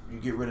of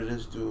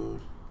this dude,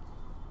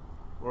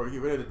 Or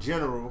get rid of the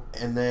general.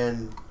 and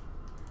then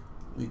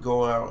we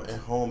go out at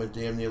home and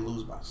damn near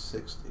lose by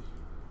 60.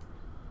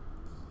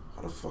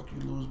 How the fuck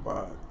you lose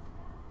by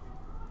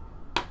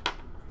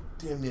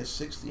damn near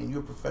 60 and you're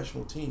a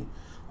professional team?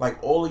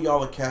 Like, all of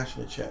y'all are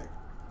cashing a check.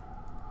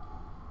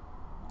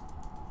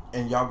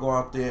 And y'all go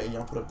out there and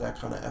y'all put up that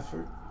kind of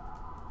effort.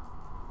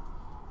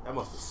 That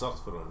must have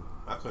sucked for them.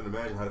 I couldn't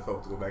imagine how it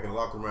felt to go back in the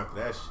locker room after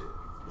that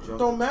shit. It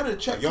don't matter.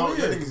 Check Like, y'all niggas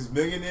cleared. is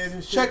millionaires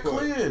and shit. Check but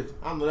cleared.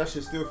 I don't know, that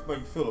shit still make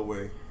you feel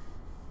away.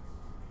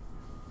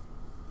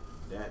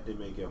 That did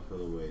make y'all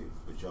feel away,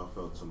 but y'all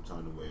felt some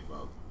kind of way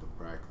about the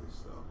practice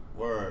though.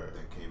 Word.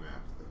 That came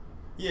after.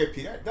 Yeah,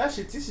 P, that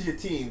shit, this is your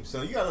team,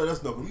 son. You gotta let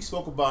us know, because we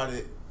spoke about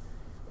it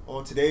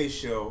on today's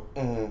show.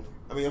 Mm-hmm.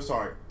 I mean, I'm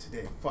sorry,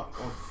 today. Fuck.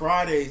 On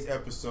Friday's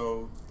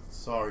episode.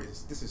 Sorry,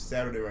 this is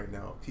Saturday right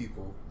now,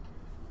 people.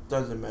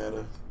 Doesn't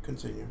matter.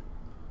 Continue.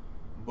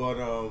 But,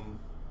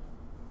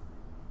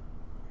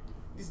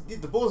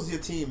 the Bulls is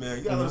your team, man.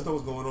 You gotta let us know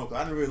what's going on, because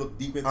I didn't really look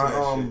deep into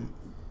that shit.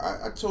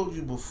 I told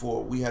you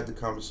before, we had the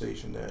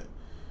conversation that,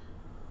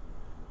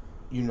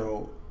 you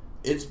know,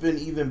 it's been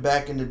even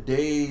back in the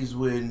days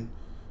when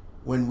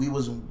we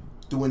was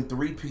doing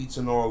three-peats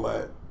and all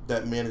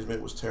that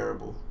management was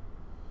terrible.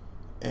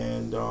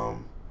 And,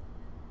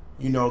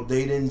 you know,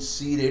 they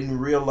didn't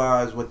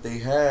realize what they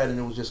had, and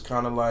it was just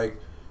kind of like,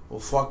 well,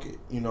 fuck it,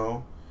 you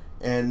know.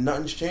 And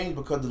nothing's changed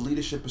because the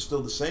leadership is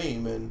still the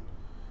same. And,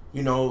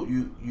 you know,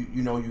 you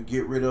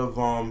get rid of,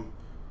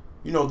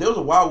 you know, there was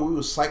a while where we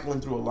were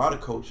cycling through a lot of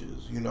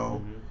coaches, you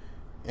know.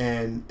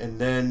 And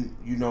then,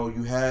 you know,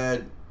 you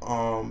had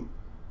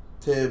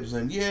Tibbs,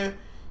 and yeah,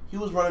 he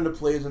was running the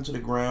players into the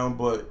ground,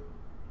 but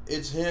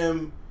it's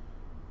him,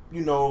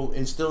 you know,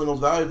 instilling those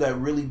values that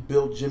really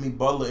built Jimmy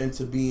Butler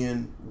into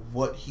being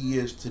what he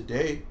is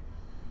today,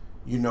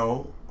 you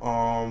know.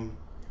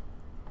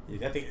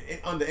 Yeah, I think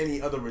under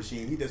any other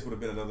regime, he just would have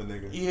been another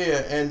nigga.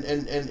 Yeah,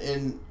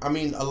 and I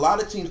mean, a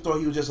lot of teams thought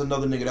he was just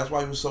another nigga. That's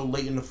why he was so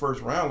late in the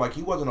first round. Like,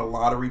 he wasn't a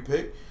lottery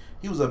pick.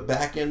 He was a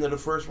back end of the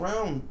first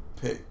round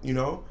pick, you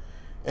know?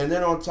 And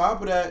then on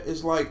top of that,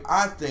 it's like,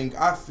 I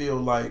feel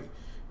like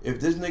if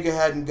this nigga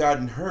hadn't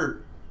gotten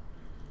hurt,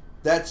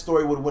 that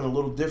story would have went a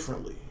little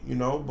differently, you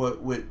know?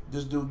 But with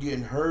this dude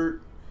getting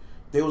hurt,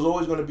 there was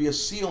always going to be a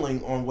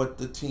ceiling on what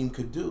the team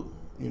could do,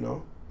 you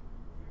know?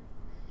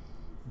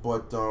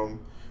 But,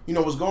 you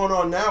know, what's going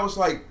on now, it's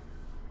like,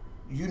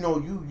 you know,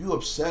 you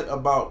upset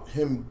about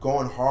him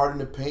going hard in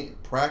the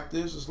paint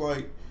practice. It's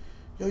like,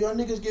 yo, y'all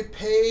niggas get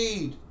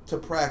paid to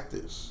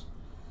practice.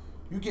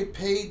 You get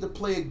paid to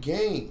play a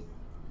game.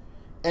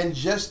 And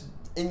just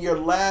in your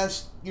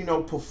last, you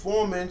know,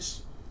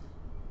 performance,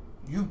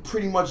 you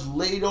pretty much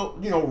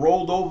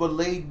rolled over,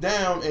 laid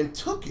down, and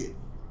took it.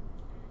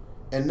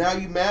 And now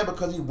you mad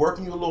because he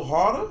working you a little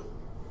harder?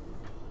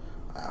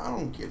 I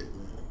don't get it,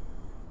 man.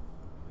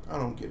 I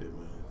don't get it,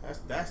 man.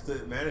 That's the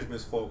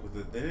management's fault.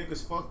 With the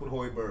niggas fuck with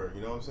Hoiberg,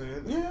 you know what I'm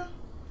saying? Yeah.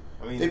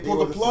 I mean, They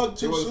pulled the plug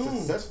too soon. They were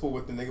successful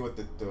with the nigga with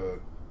the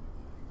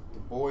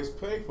boys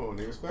playing for him.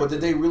 They respect But did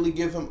him. they really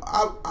give him?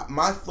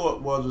 My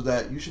thought was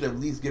that you should have at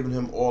least given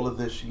him all of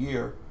this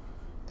year,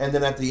 and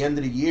then at the end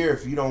of the year,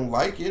 if you don't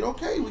like it,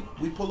 okay,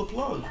 we pull the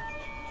plug.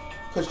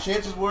 Because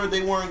chances were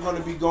they weren't going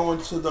to be going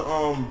to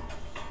the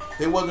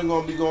they wasn't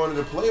going to be going to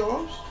the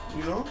playoffs,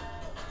 you know.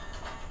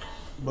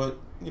 But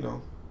you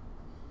know,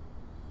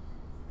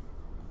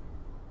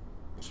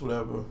 it's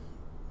whatever.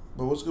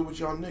 But what's good with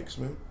y'all Knicks,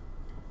 man?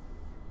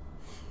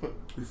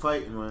 We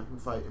fighting, man. We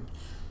fighting.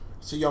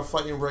 See y'all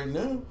fighting right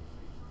now.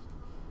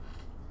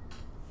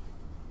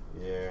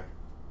 Yeah.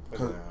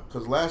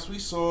 Cause last we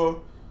saw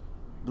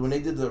when they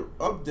did the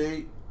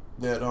update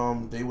that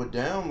they were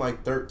down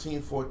like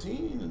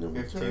 13-14 and then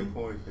 15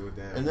 points they were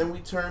down. and then we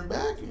turned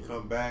back and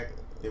come back,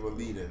 they were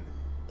leading.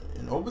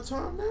 in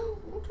overtime now.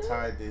 Okay.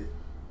 Tied it.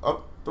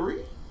 Up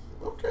 3.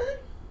 Okay.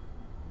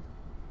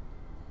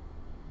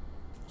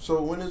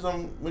 So when is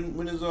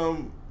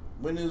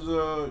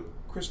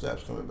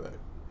Kristaps coming back?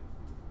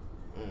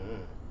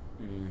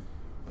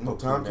 No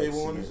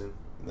timetable on it.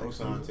 No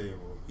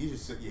timetable. He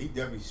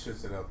definitely should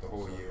set up the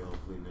whole year.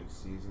 Hopefully next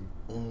season.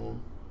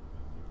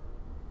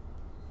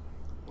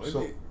 When's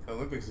the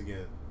Olympics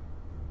again?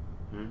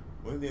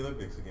 When's the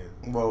Olympics again?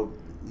 Well,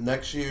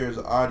 next year is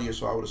odd year,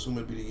 so I would assume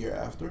it'd be the year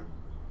after.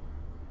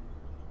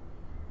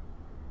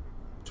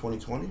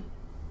 2020.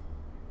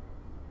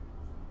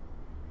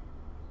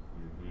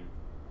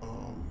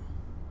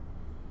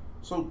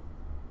 So,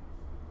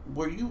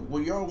 were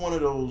y'all one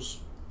of those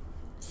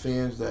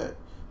fans that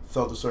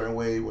felt a certain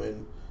way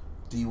when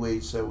D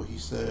Wade said what he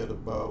said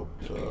about,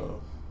 it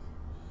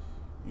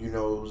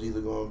was either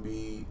going to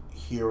be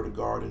here or the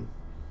Garden?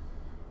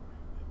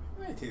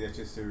 I didn't take that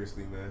shit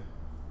seriously, man.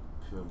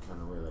 I feel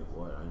kind of way like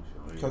what? I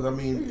feel Because I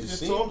mean, it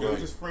just talking. It was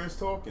just friends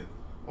talking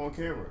on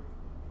camera.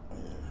 Yeah.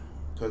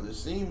 Because it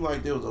seemed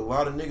like there was a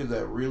lot of niggas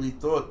that really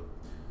thought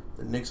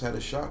the Knicks had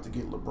a shot to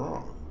get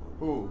LeBron.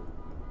 Who?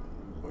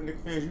 What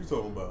Knicks fans you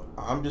talking about?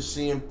 I'm just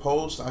seeing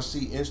posts. I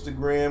see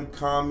Instagram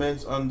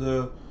comments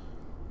under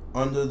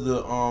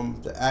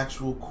the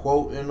actual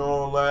quote and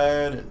all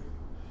that, and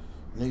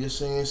niggas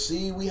saying,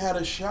 "See, we had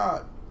a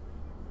shot."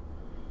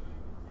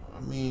 I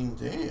mean,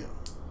 damn.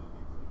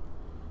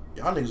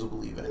 Y'all niggas will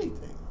believe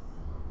anything.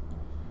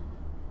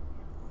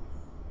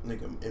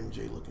 Nigga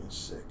MJ looking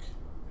sick.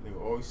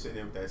 Nigga always sitting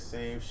there with that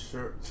same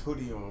shirt,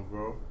 hoodie on,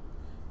 bro.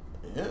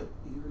 Yeah.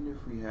 Even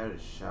if we had a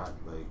shot,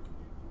 like,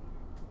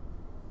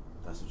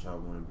 that's what y'all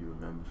want to be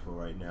remembered for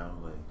right now.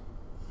 Like,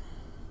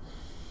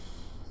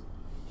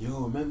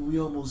 yo, remember we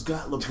almost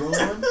got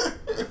LeBron?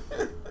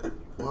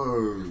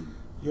 Word.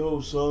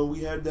 Yo, son, we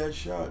had that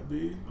shot,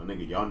 B. Oh,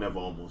 nigga, y'all never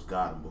almost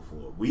got him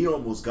before. We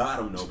almost got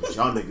him, though, but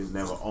y'all niggas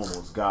never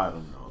almost got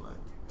him, though. Like,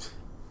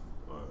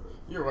 word.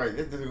 You're right.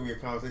 This is going to be a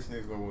conversation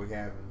niggas going to be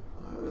having.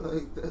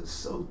 Like, that's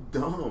so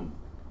dumb.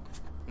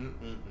 My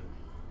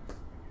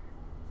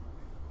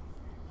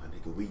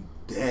nigga, we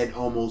dead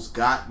almost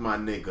got my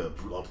nigga.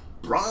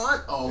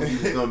 LeBron? Oh,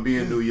 he's going to be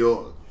in New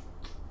York.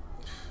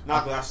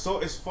 Nah, cause I saw,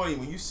 it's funny,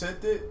 when you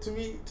sent it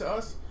to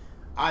us,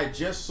 I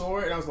just saw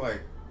it and I was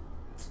like,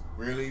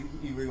 really?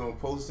 You really gonna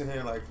post it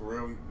here? Like, for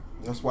real?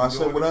 That's why I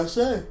said what I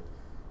said.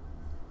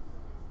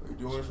 You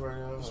doing this right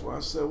now? That's why I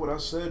said what I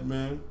said,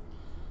 man.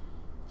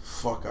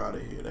 Fuck out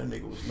of here. That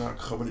nigga was not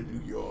coming to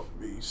New York,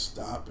 B.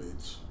 Stop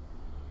it.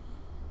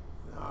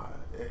 Nah,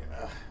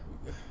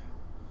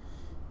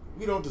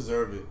 we don't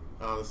deserve it,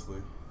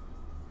 honestly.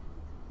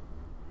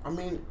 I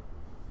mean,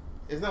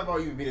 it's not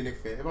about you being a Knicks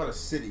fan. It's about a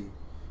city.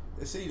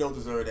 The city don't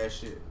deserve that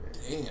shit,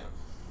 man.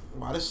 Damn.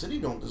 Why the city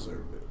don't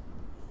deserve it?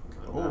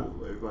 Oh,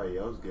 everybody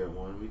else get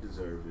one. We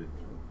deserve it.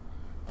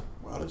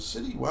 Why the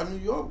city? Why New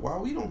York? Why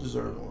we don't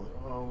deserve one?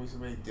 Oh, we so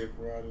many dick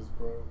riders,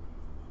 bro.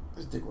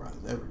 There's dick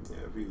riders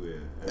everywhere.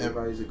 Everywhere.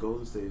 Everybody's a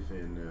Golden State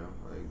fan now.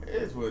 Like,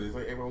 it is what it is.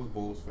 Like, everyone was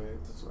Bulls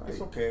fans.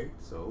 It's okay.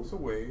 So it's a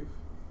wave.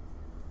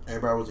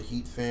 Everybody was a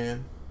Heat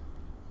fan.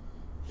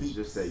 It's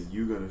just that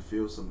you're gonna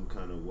feel some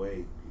kind of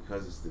way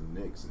because it's the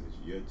Knicks and it's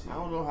your team. I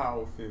don't know how I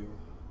would feel.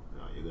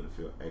 No, you're gonna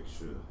feel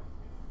extra.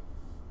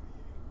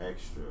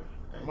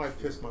 I might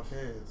piss my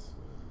pants.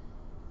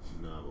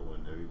 Nah, but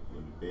when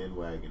the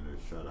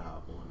bandwagoners try to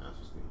hop on, that's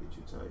what's gonna get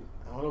you tight.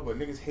 I don't know, but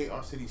niggas hate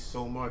our city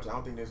so much. I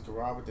don't think there's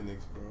garage with the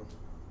Knicks, bro.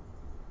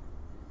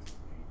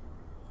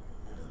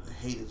 The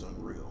hate is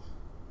unreal.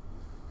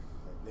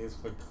 Like,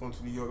 niggas like come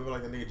to New York. They were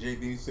like that nigga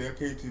JB say, I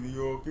came to New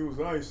York.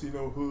 I ain't see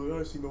no hood. I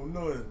ain't see no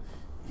nothing.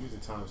 He was in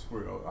Times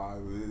Square. I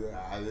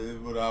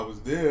lived, but I was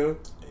there.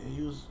 And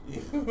he was.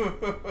 Yeah.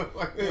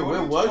 Like, yeah,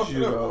 where was you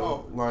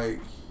though?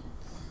 Like.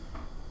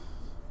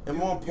 And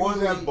more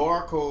importantly, that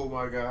barcode,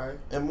 my guy.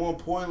 And more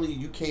importantly,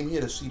 you came here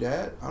to see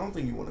that. I don't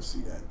think you want to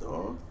see that,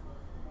 dog.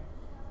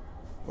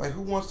 Like,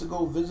 who wants to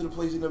go visit a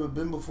place you've never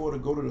been before to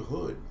go to the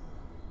hood?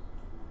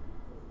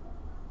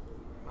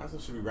 That's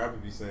what should be rappers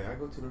be saying. I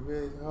go to the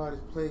really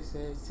hardest place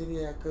in the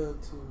city I go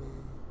to,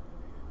 man.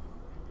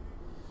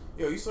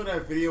 Yo, you saw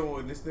that video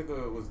when this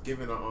nigga was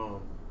giving a I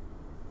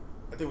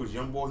think it was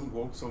Young Boy. He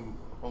woke some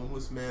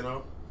homeless man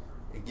up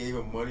and gave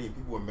him money, and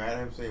people were mad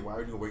at him, saying, "Why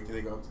would you wake the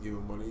nigga up to give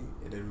him money?"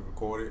 And then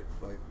record it,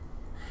 like,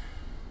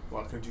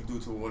 "Why couldn't you do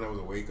it to one that was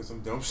awake or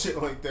some dumb shit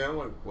like that?" I'm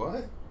like,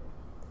 what?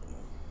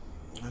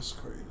 That's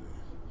crazy.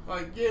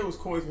 Like, yeah, it was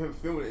corny for him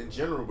filming it in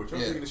general, but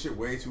you're taking this shit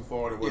way too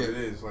far than what it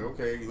is. Like,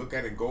 okay, you look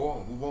at it and go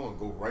on, move on,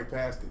 go right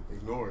past it,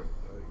 ignore it.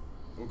 Like,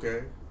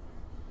 okay.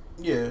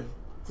 Yeah,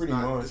 pretty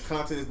much. This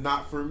content is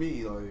not for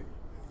me. Like,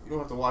 don't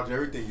have to watch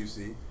everything you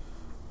see.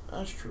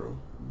 That's true.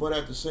 But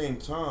at the same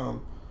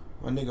time,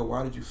 my nigga,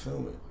 why did you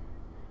film it?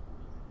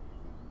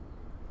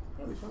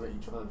 Probably you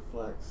trying to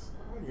flex.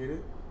 I get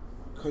it.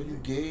 Because you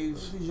gave...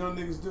 What do these young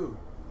niggas do?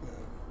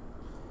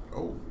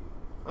 Oh.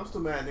 I'm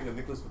still mad nigga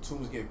Nicholas Batum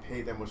was getting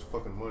paid that much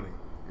fucking money.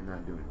 You're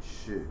not doing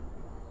shit.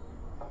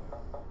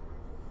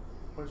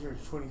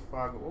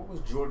 125. What was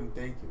Jordan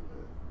thinking,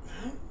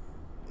 man?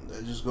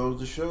 That just goes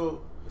to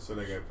show. So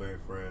that guy playing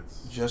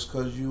France. Just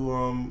because you,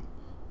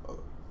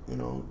 you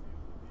know,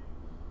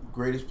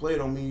 greatest player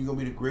don't mean you're going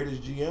to be the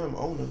greatest GM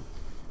owner.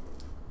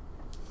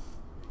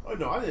 Oh,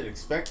 no, I didn't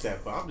expect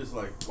that, but I'm just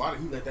like, why did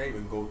he let that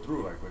even go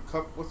through? Like, when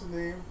what's his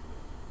name?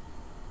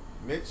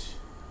 Mitch?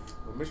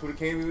 When Mitch would have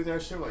came in with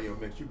that shit, like, yo,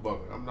 Mitch, you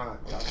bugging. I'm not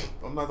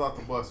off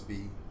the bus, B.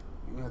 You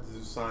gonna have to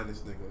just sign this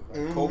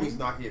nigga. Like, Kobe's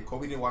not here.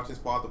 Kobe didn't watch his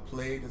father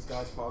play. This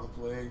guy's father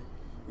play.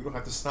 We don't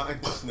have to sign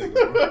this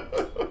nigga,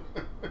 bro.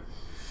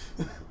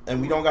 And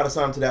we don't got to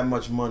sign him to that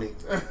much money.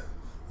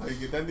 Like,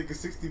 get that nigga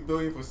 $60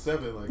 billion for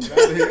 7. Like, get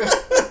out of here.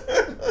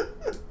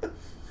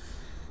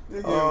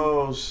 Nigga,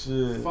 oh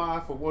shit!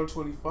 5 for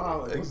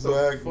 125. Like,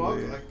 Exactly. what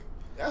the fuck? Like,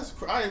 that's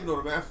I didn't even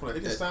know the math for that.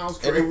 It just sounds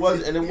crazy.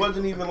 And it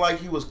wasn't even like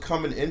he was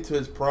coming into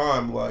his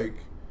prime. Like,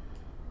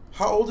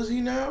 how old is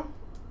he now?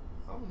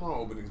 I don't know how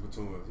old niggas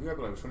Batum is. You gotta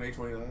be like 28,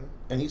 29.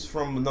 And he's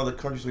from another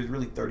country, so he's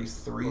really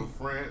 33, From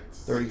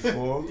France.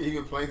 34. He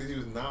been playing since he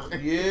was 9.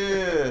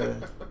 Yeah.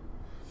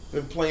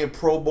 Been playing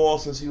pro ball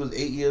since he was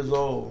 8 years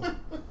old.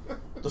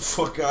 The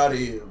fuck out of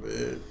here,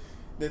 man.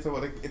 Then talking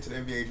about like, into the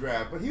NBA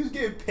draft, but he was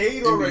getting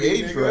paid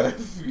already. NBA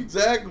draft,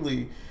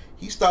 exactly.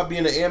 He stopped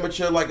being an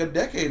amateur like a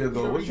decade ago.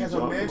 You know, what he you has a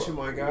talking mansion,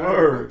 about? my guy.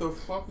 Word. What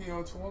the fuck are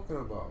y'all talking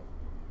about?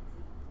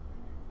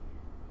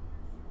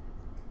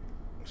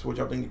 So what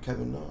y'all think of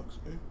Kevin Knox,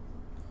 man?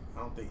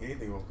 I don't think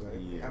anything will play.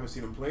 Yeah. I haven't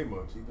seen him play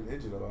much. He's been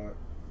injured a lot.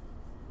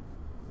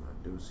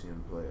 I do see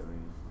him play. I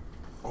mean,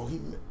 Oh,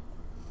 he.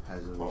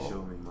 hasn't really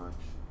shown me much.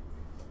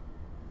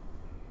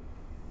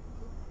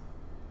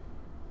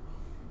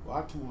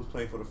 Well, Atum was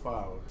playing for the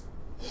Fowls.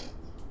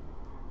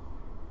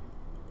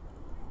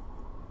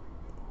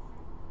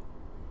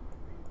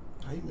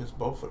 How you missed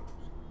both of them?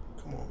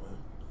 Come on, man.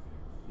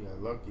 He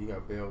got lucky. He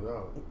got bailed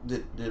out.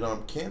 Did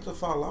Cantor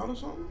foul out or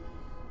something?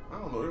 I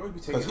don't know. They would be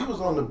taking. Because he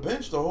was on the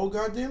bench the whole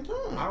goddamn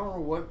time. I don't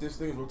know what this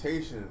thing's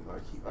rotation.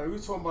 Like we were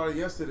talking about it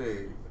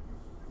yesterday.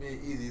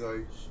 Easy,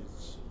 like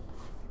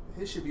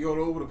his should be all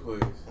over the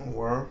place.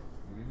 Where?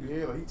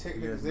 Yeah, like he take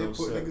He niggas has in, no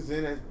put set. niggas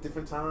in at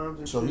different times.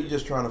 And So shit. he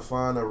just trying to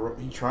find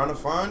he trying to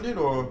find it,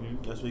 or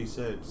That's what he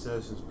said. He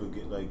said since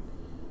like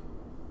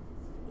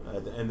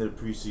at the end of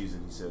the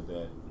preseason, he said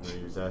that when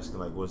he was asking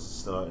like, "What's the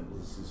start?"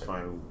 and his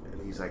final.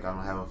 And he's like, "I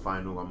don't have a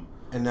final.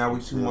 and now we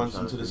I'm 2 still months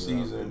trying to into the figure it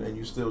out." season, and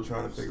you still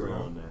trying to figure it Still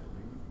out. on that.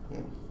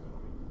 Hmm.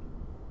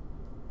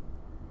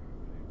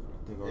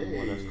 I think only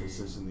one that's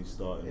consistently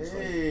starting is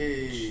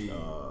Hey.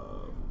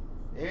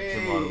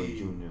 Tim Hardaway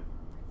Jr.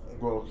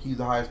 Well, he's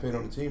the highest paid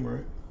on the team,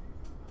 right?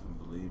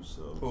 I believe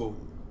so. Who?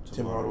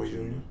 Tim Hardaway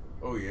Jr.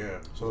 Oh yeah.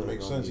 So it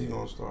makes sense he's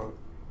gonna start.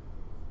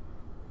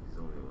 He's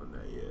the only one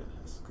that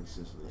has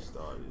consistently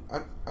started.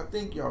 I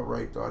think y'all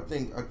right though. I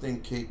think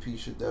KP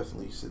should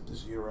definitely sit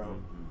this year out.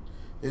 Mm-hmm.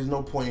 There's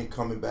no point in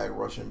coming back,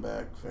 rushing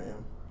back, fam.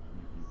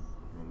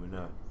 Well, we're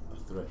not a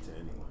threat to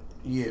anyone.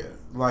 Yeah,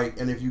 like,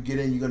 and if you get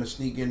in, you're gonna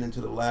sneak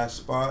into the last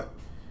spot.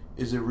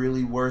 Is it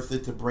really worth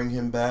it to bring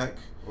him back?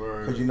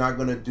 Because you're not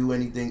gonna do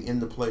anything in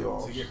the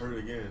playoffs. To get hurt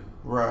again.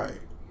 Right.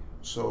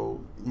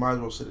 So might as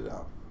well sit it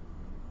out.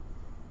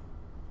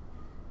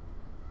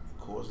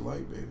 Coors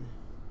Light, baby.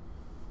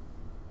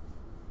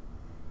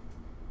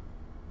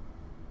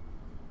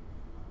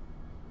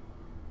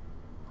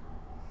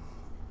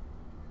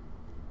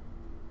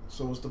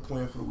 So what's the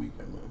plan for the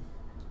weekend, man?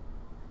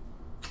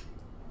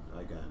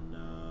 I got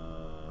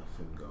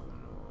nothing going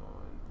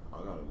on. I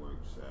gotta work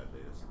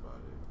Saturday. That's about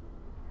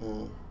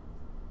it.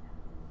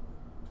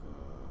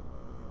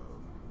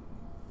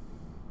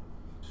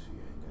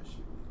 Yeah, ain't got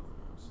shit really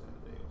going on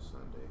Saturday or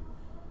Sunday.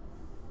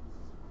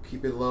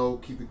 Keep it low.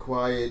 Keep it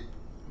quiet.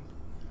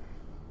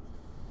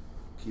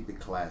 Keep it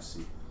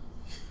classy.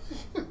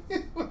 I'm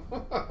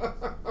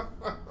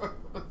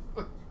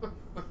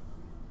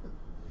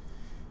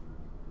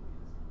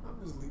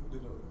just leaving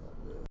it on.